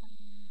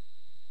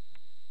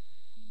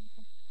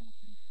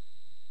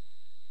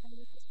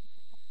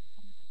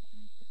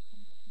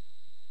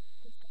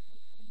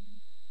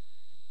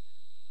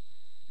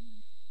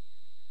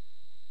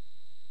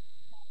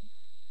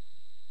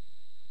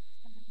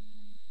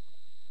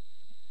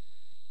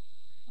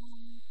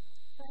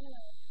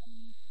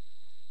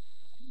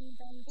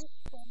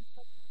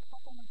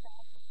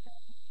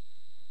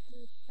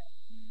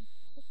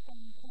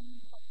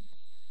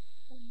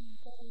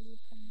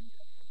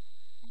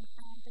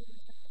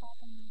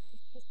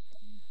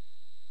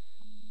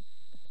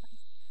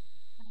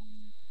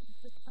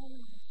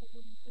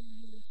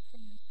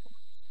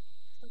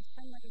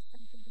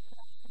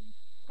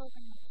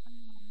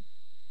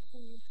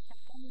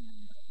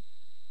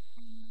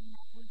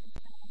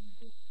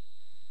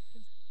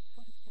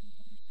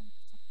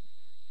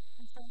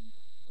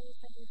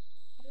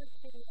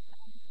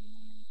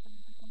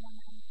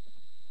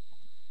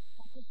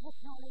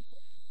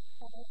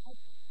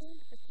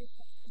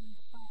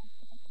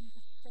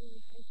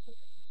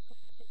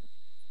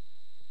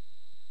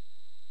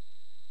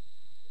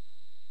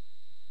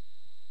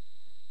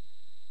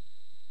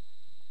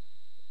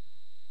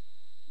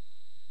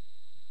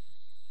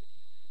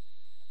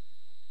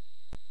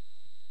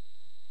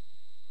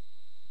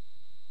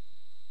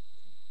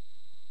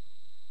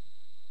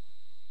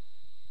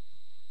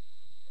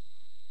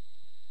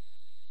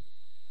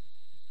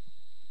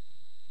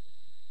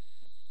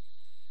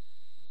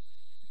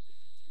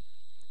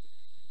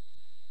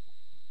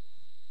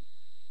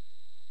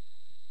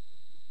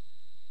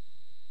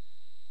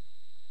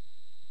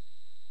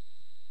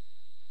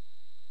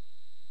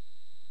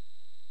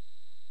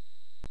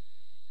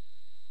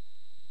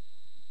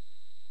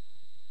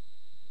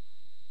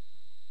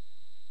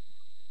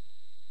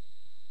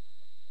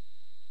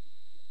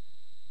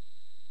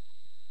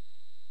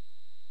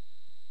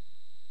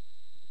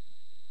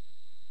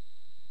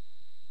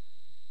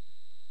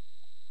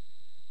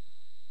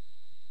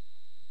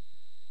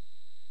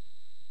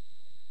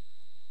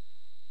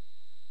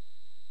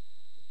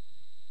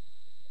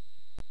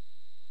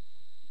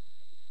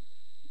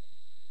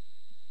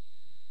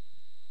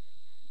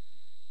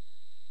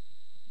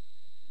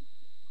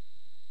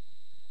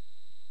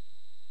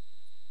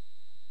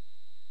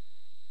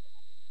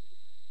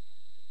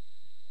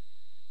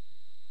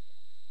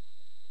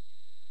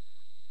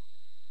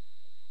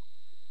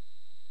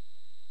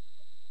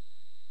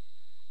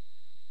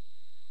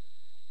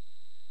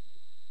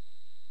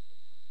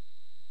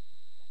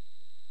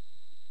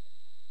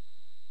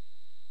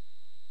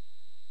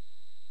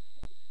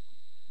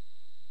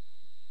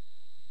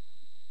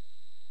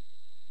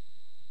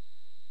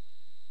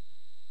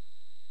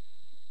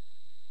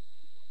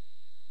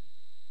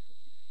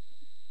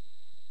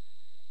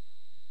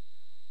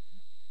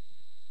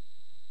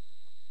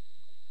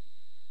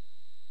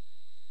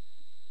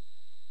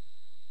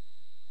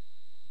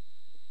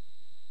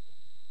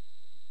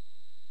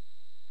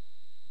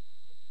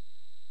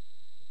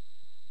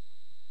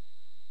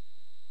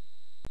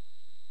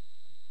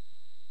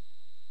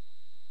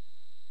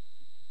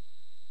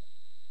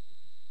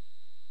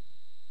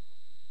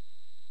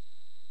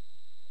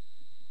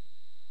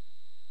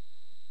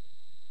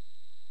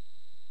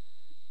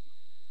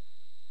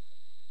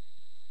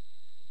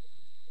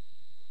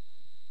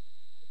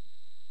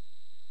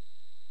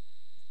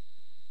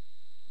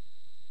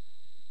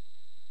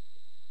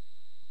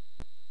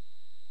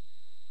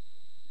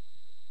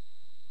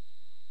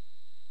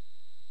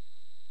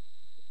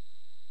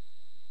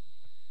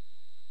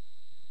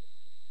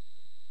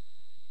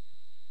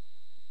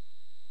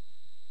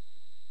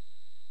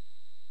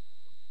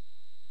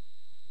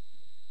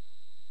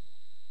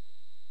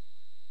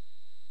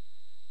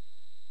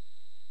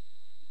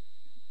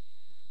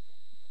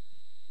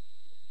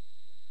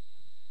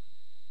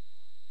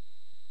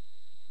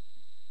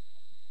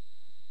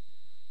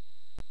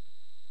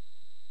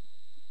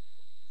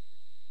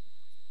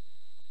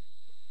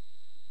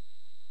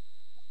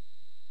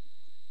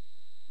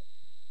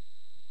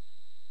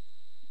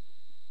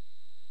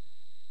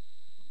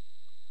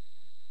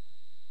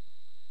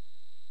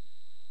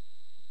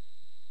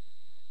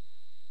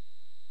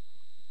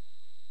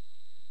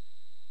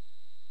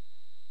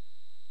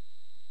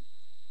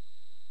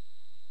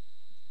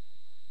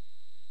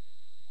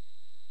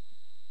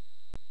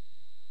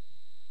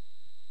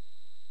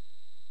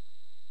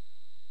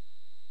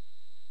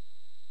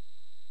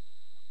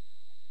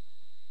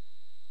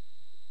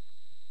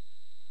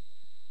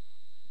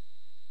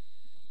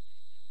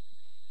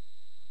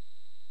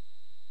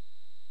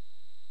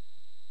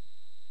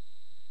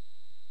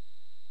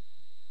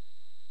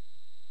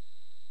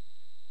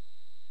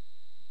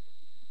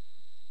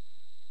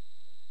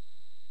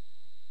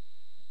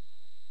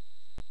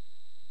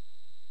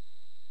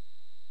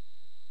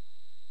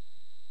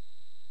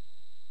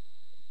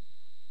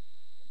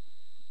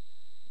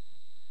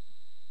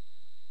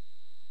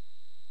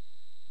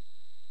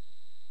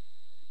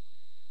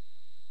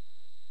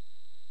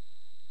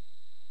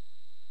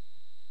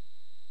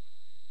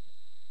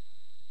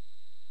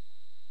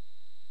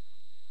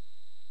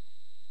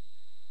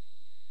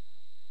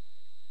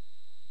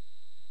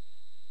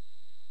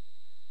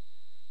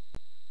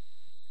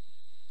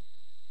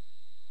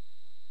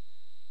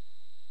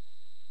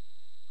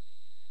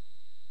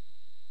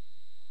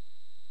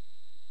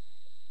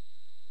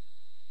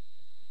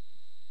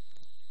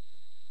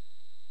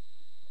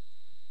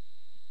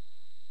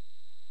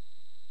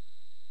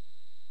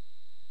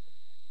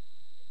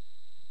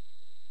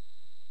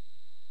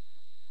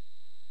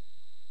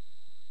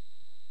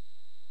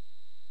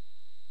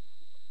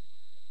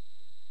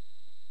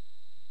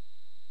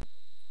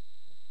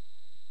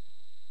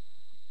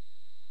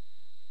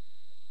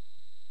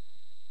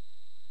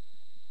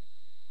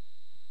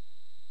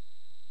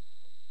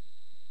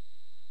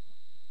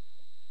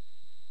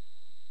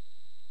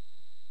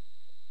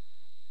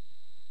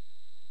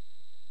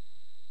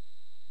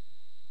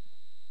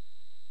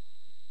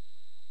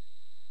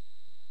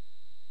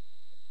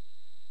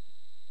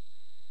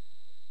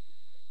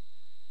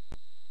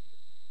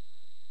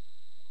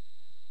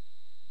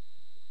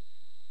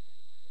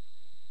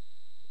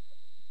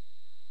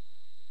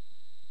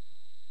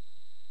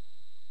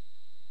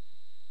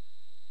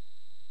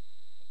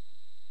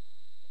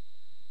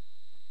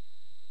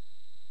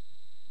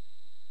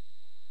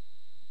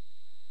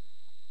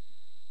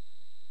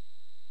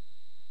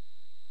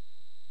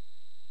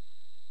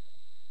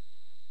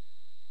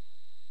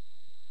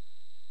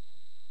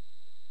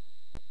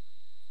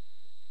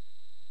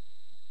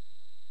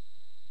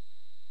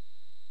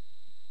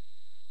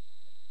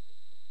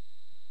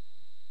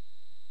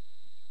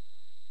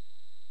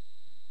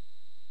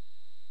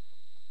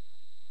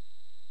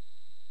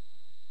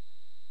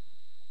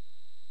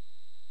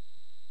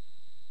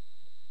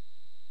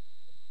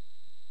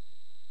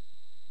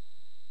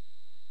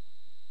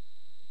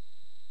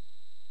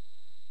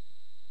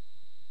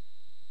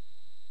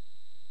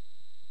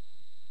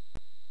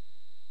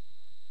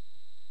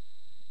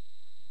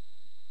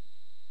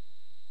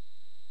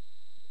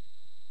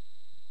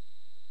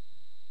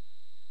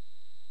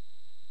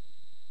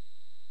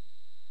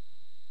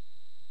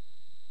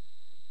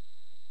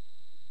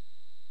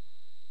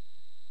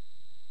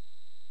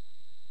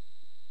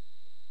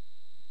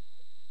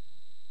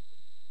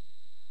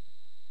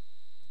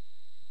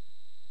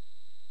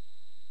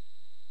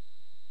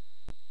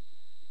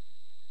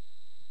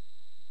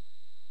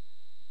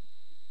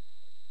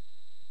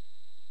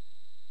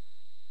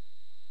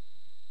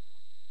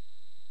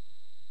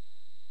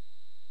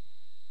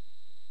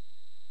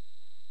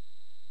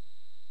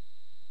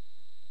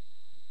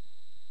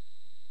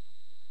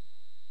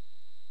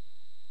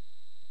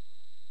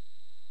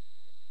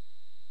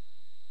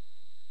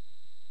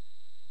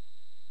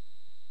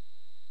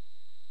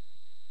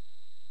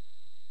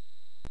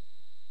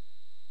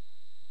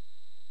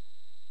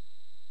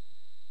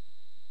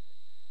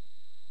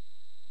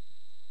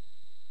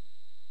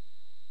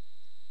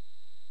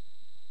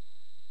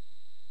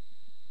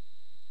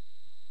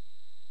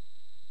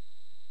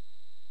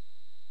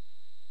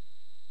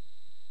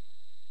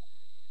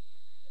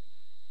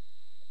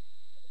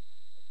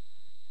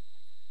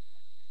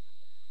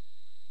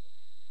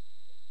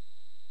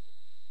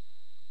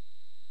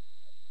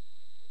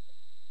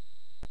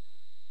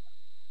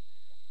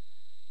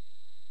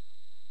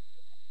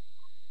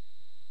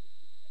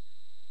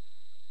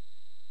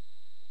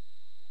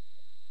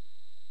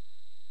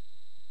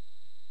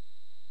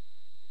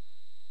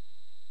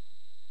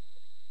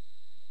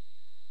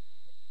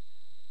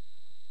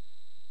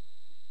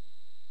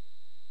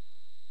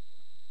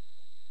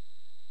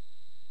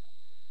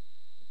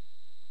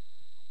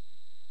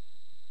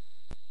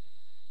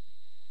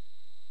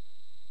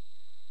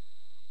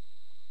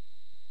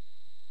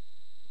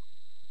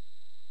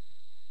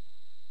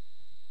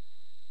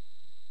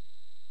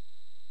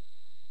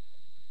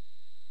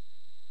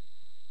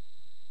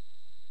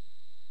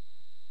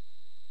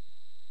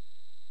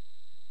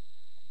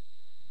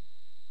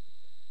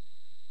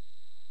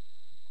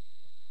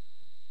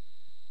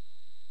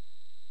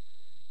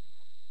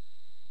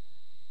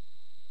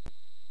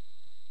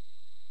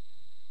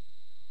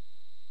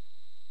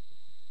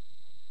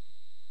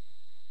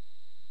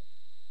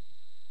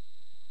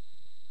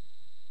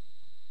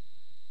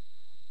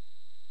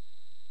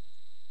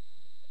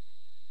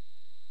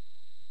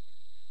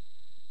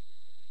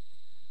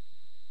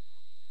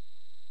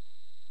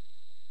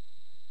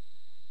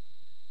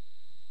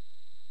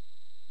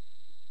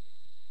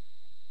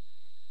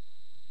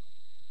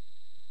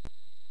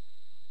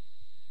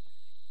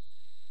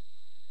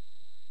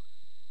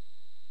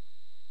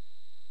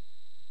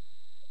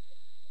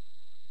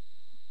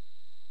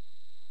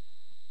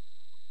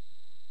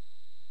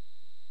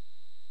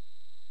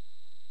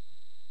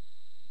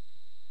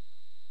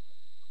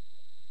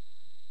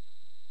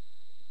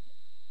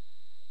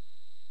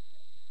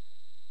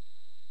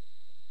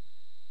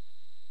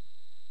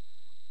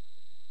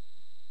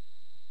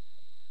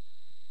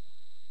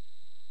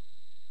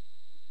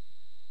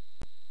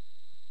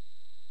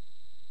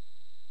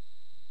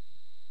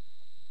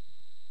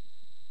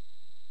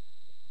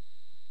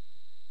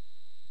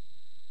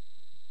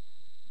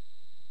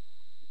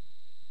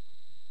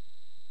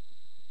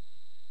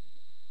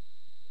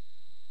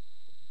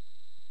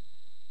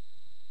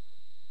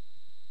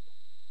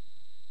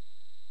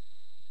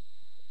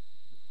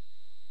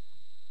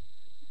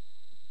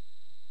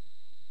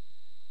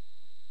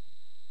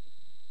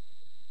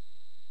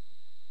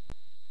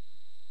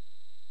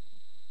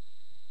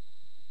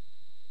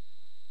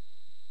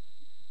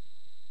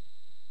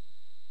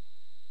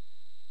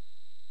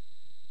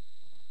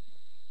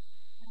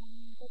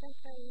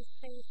necessarily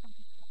say some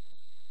stuff.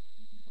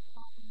 The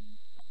problem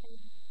that they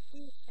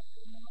do say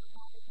more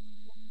about it in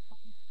the long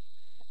term.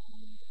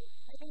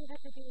 I think it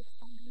has to do with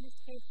some, in this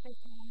case, they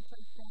found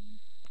like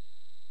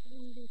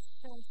in this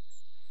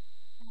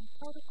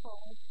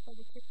protocol for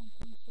the chicken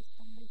pin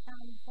system, they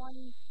found one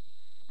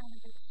kind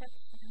of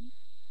exception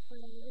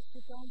where if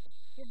you don't,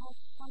 you have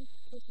some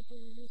cases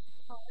where you use a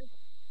card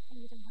and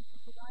you don't have to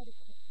provide a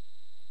code.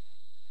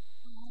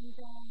 And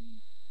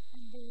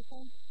they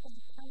don't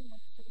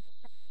terminate to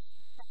accept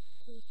that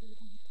case where you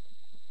don't have to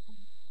provide a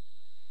code.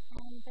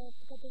 And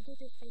what they did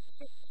is they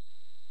tricked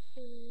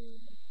the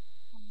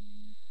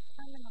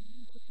terminal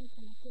into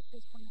thinking that this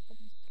is one of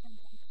those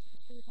transactions,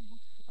 so you don't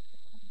have to provide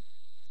a code.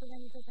 So then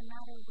it doesn't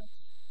matter which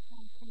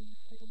pin you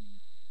put in.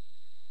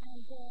 And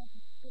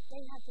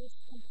they have this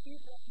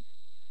computer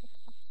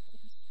attached to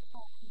this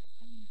card,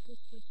 and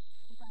this was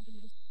providing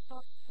this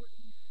software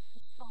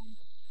response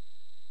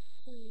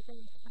to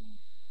their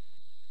terminal.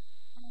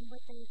 And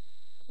what they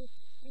could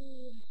do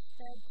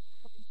instead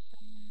was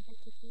they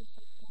could use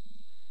like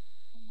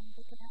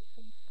they could have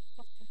the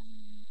software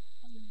and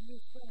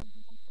reframe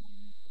like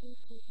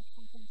Bluetooth or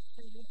something, so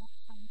you have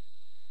some,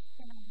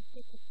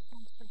 they could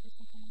transfer this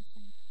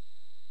information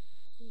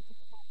to the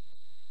cloud.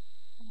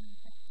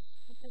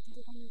 It doesn't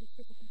even need a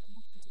physical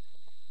connection to the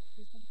cloud,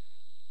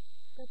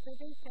 but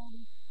they can.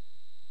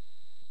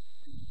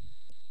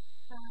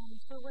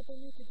 So what they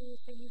need to do is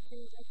they need to,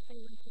 let's say,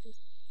 went to this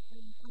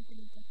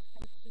company that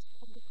has this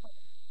protocol,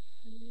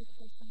 and they need to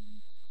get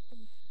some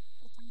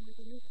define where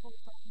the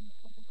loopholes are in the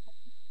protocol,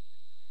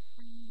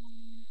 and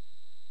then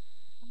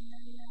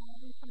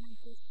implement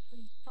this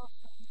in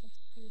software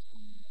that's used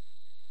in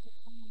the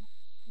terminal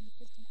in the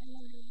system, and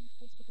then they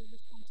basically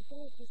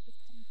responsibility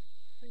system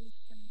is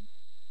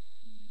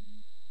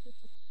which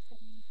is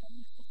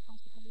bank's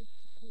responsibility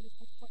to pay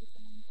for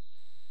fraudulent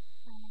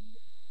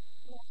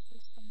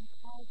losses from the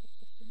cloud, which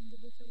is the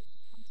individual's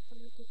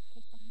responsibility to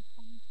pay some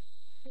funds.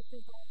 This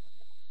is all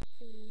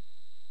through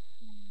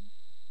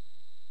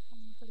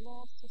the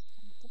law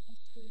system that has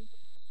to do with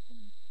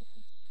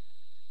this.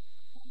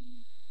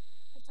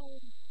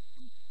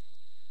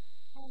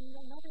 And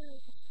another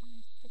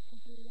response that can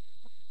be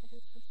for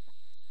this is that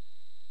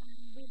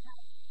we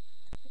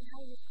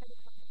now use credit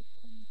cards to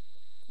charge.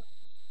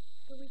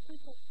 So we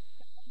think that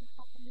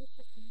the new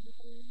system,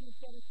 we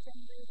get a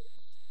generated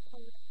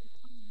code at the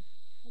time,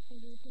 like when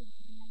we do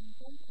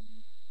banking,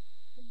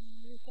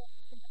 we get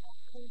that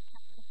code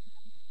captured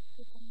and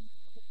we can use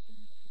the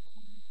code at the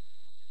time.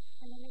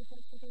 And then there's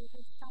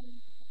some,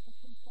 I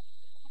think that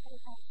they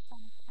have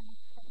some kind of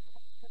credit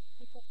card, but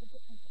we get a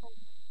different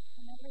code.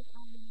 And every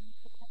time we use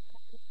the credit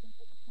card, we get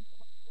a different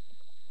code with the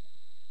credit card.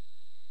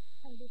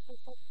 And this is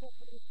what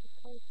is the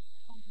code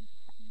from this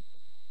bank,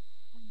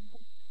 and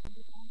that can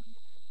be done on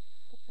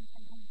different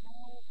from home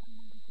now, and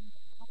then we can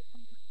type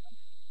on the code.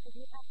 So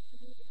we have to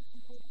use a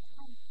different code at the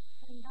time,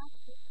 and that's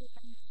what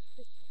prevents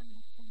this kind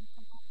of thing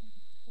from happening,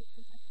 because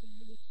we have to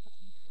use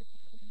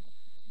different code at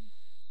the time.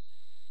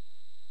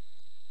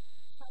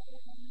 So,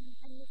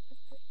 and this is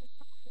what the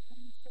software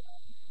things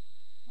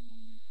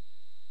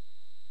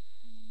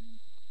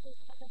they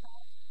talk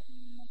about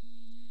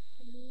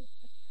the new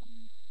system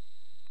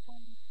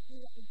from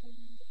really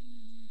doing the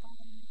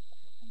environment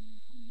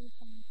and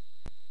using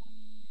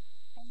bank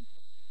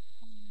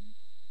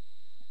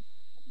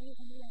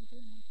using the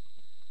idea.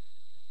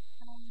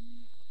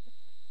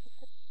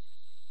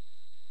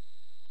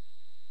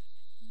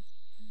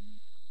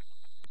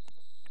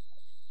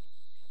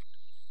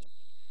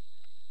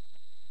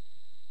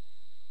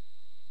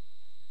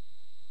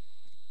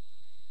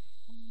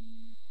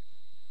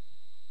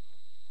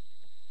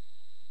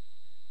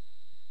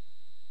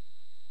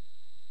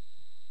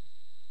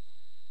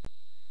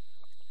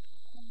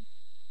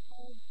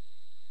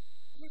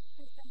 This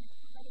is an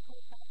article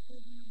about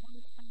using a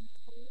one-time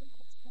tool.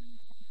 That's one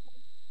example.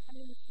 I'm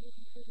going to see if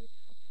you really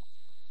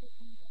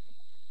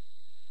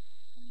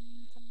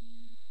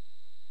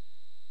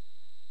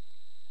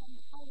and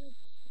I would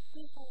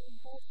think I would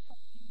both of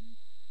them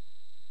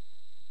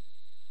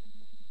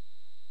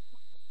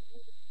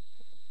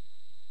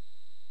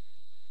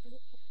so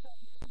this is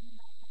talking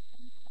about how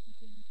things are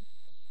doing that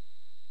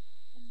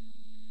in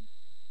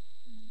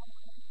one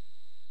way,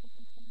 so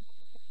we can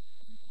look at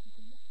things like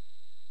this.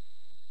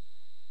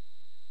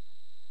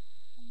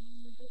 And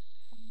then this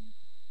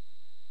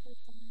is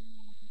a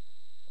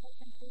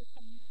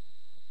presentation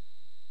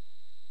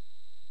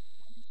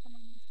when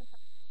someone is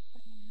about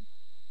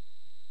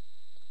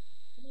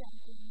the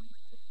idea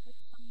of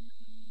some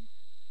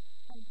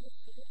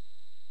issue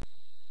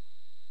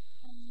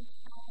and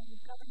how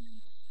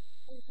government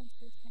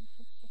agencies can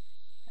push this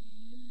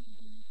new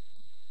idea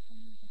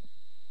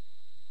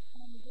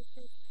and this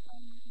is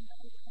very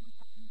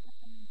important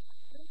government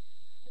factor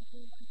if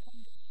we want to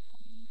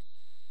understand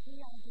the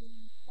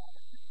idea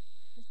better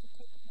is to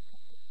take a look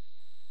at this.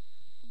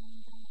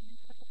 And we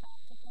talk about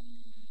the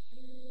government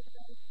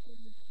reiterate the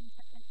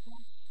concept that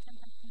once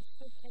transactions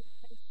should take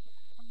place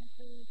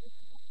electronically with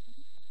the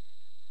government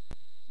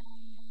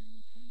and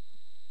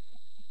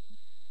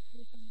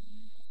using the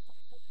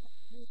infrastructure that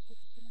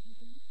research and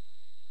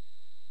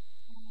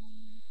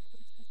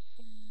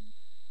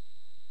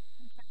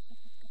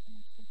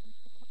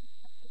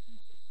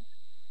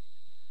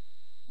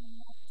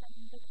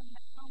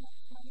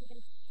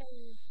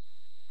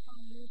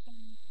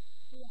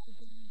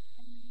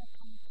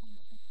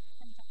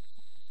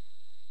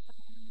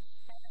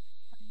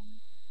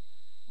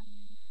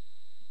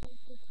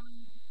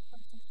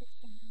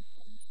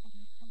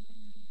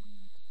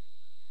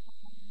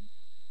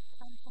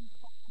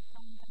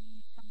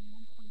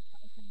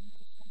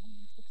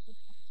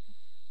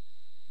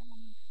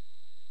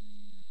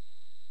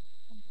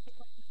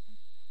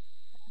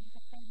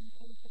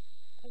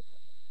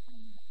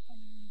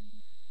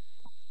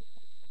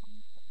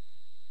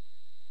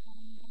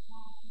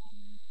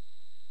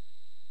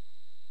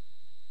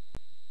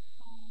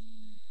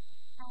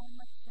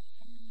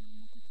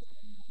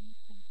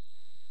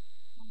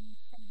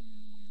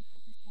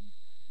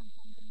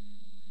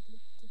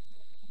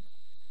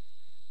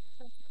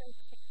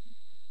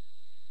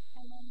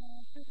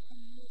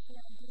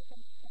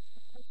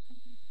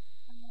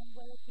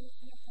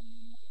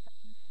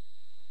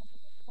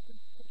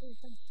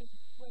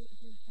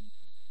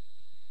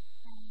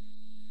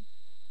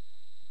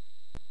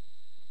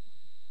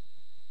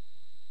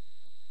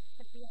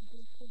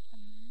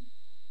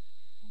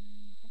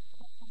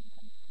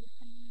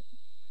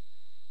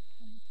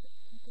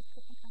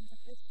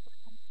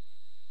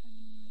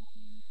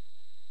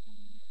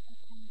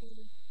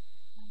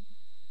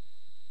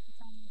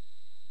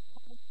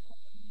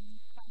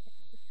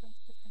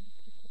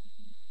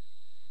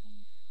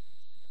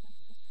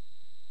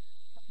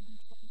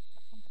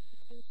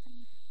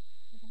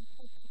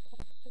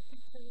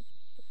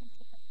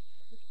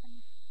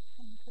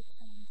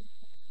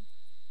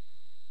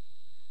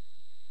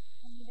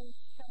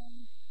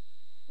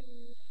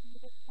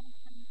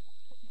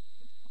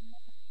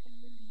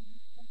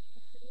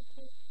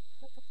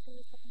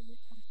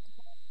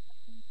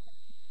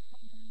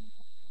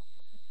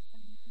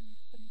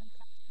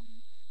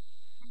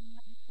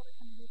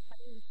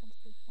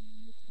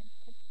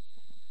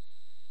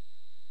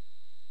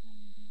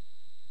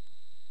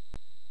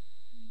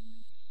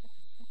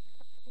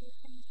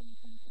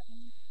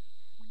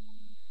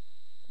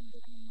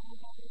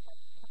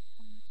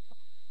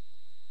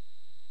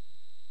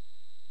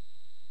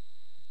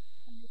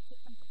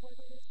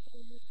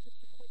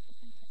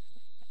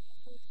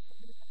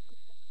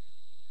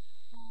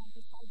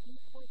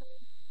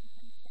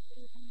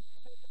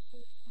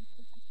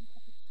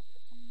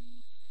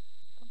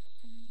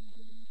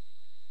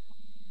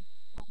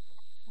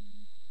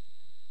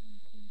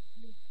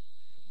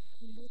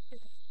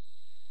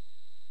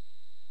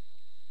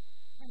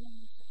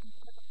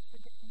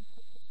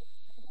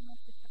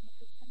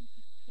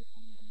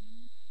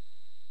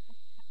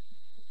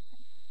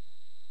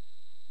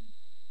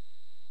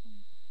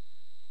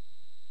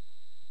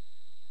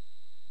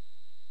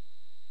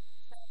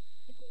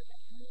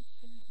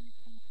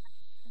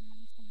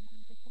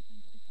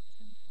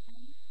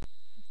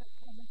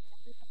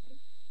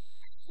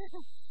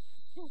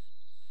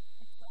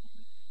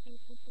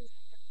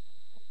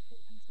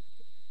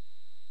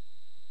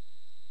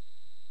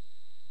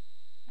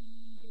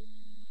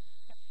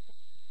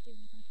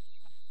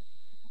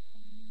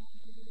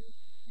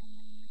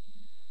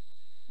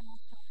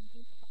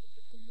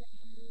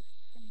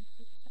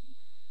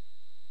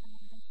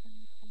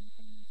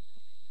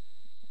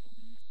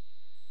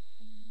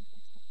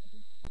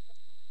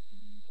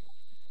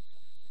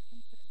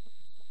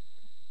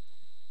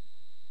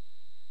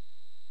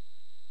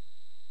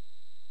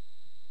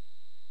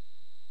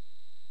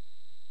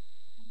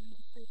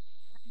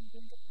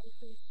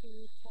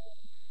see for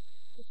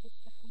this is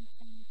the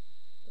function,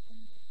 the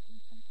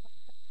function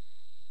process,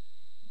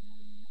 and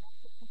then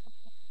the function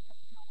process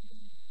now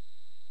being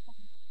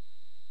point.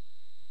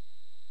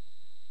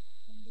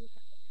 And these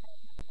are the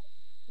five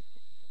methods.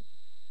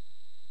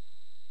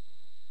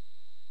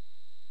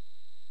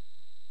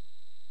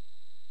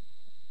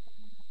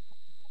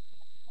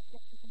 I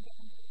guess you can get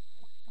into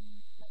discussion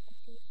like the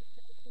two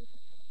facilities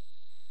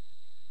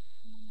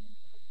and then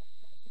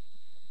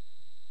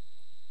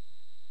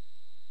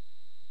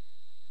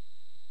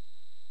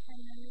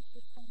and then this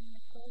is from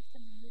the course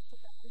and this is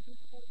the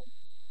IBE250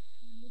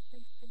 and this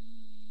is from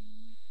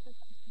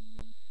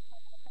presentation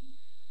 11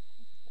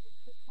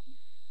 that's this one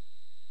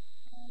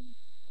and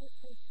this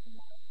is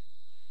life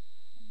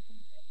something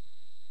like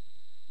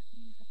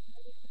and the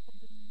other people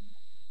doing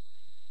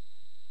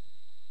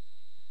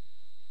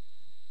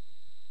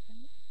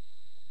right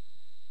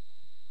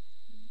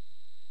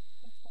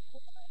that's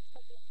the whole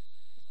subject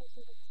because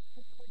it's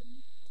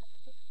recording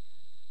Texas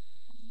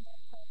and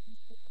that's why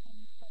this is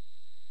kind of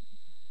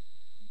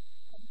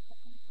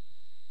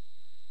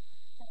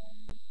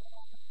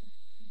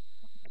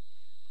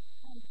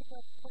and people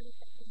have told us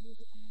that they use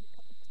it only a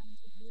couple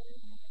times a year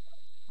and then it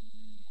works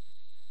fine.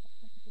 That's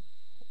one of the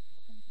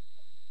changes.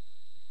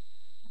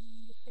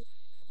 And if it's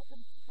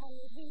all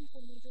your things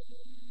and you do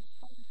it in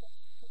fine for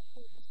the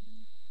whole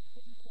time,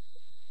 wouldn't take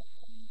it but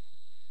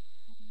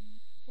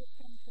this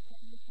thing that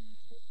they're using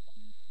to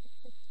it's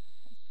just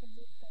it's the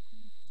use that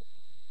means to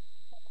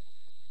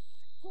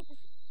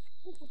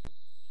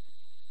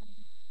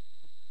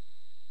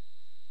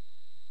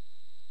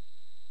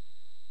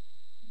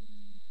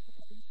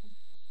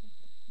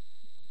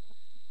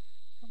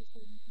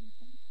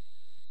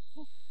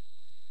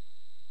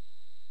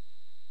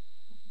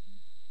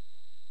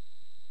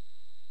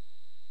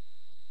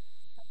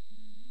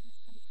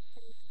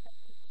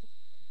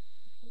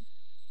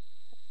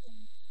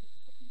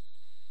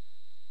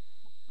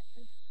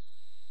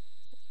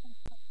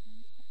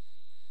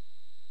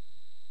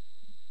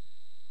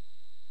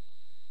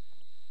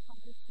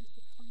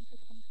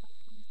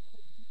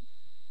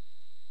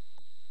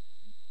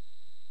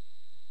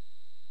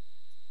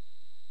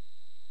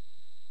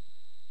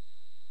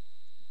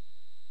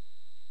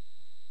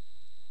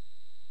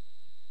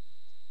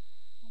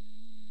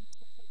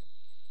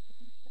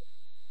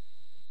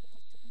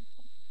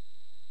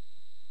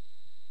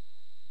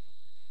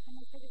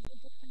there's a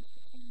difference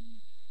between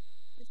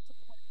the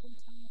support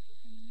container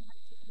and you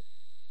have to do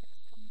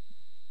external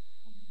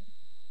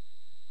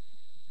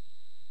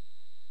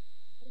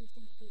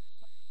agencies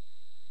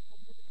for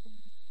the between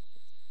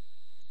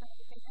so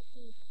they have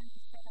to kind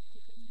of set up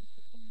the agreement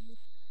between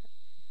each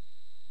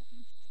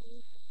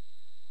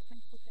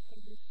principle that they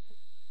use for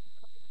the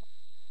protocol.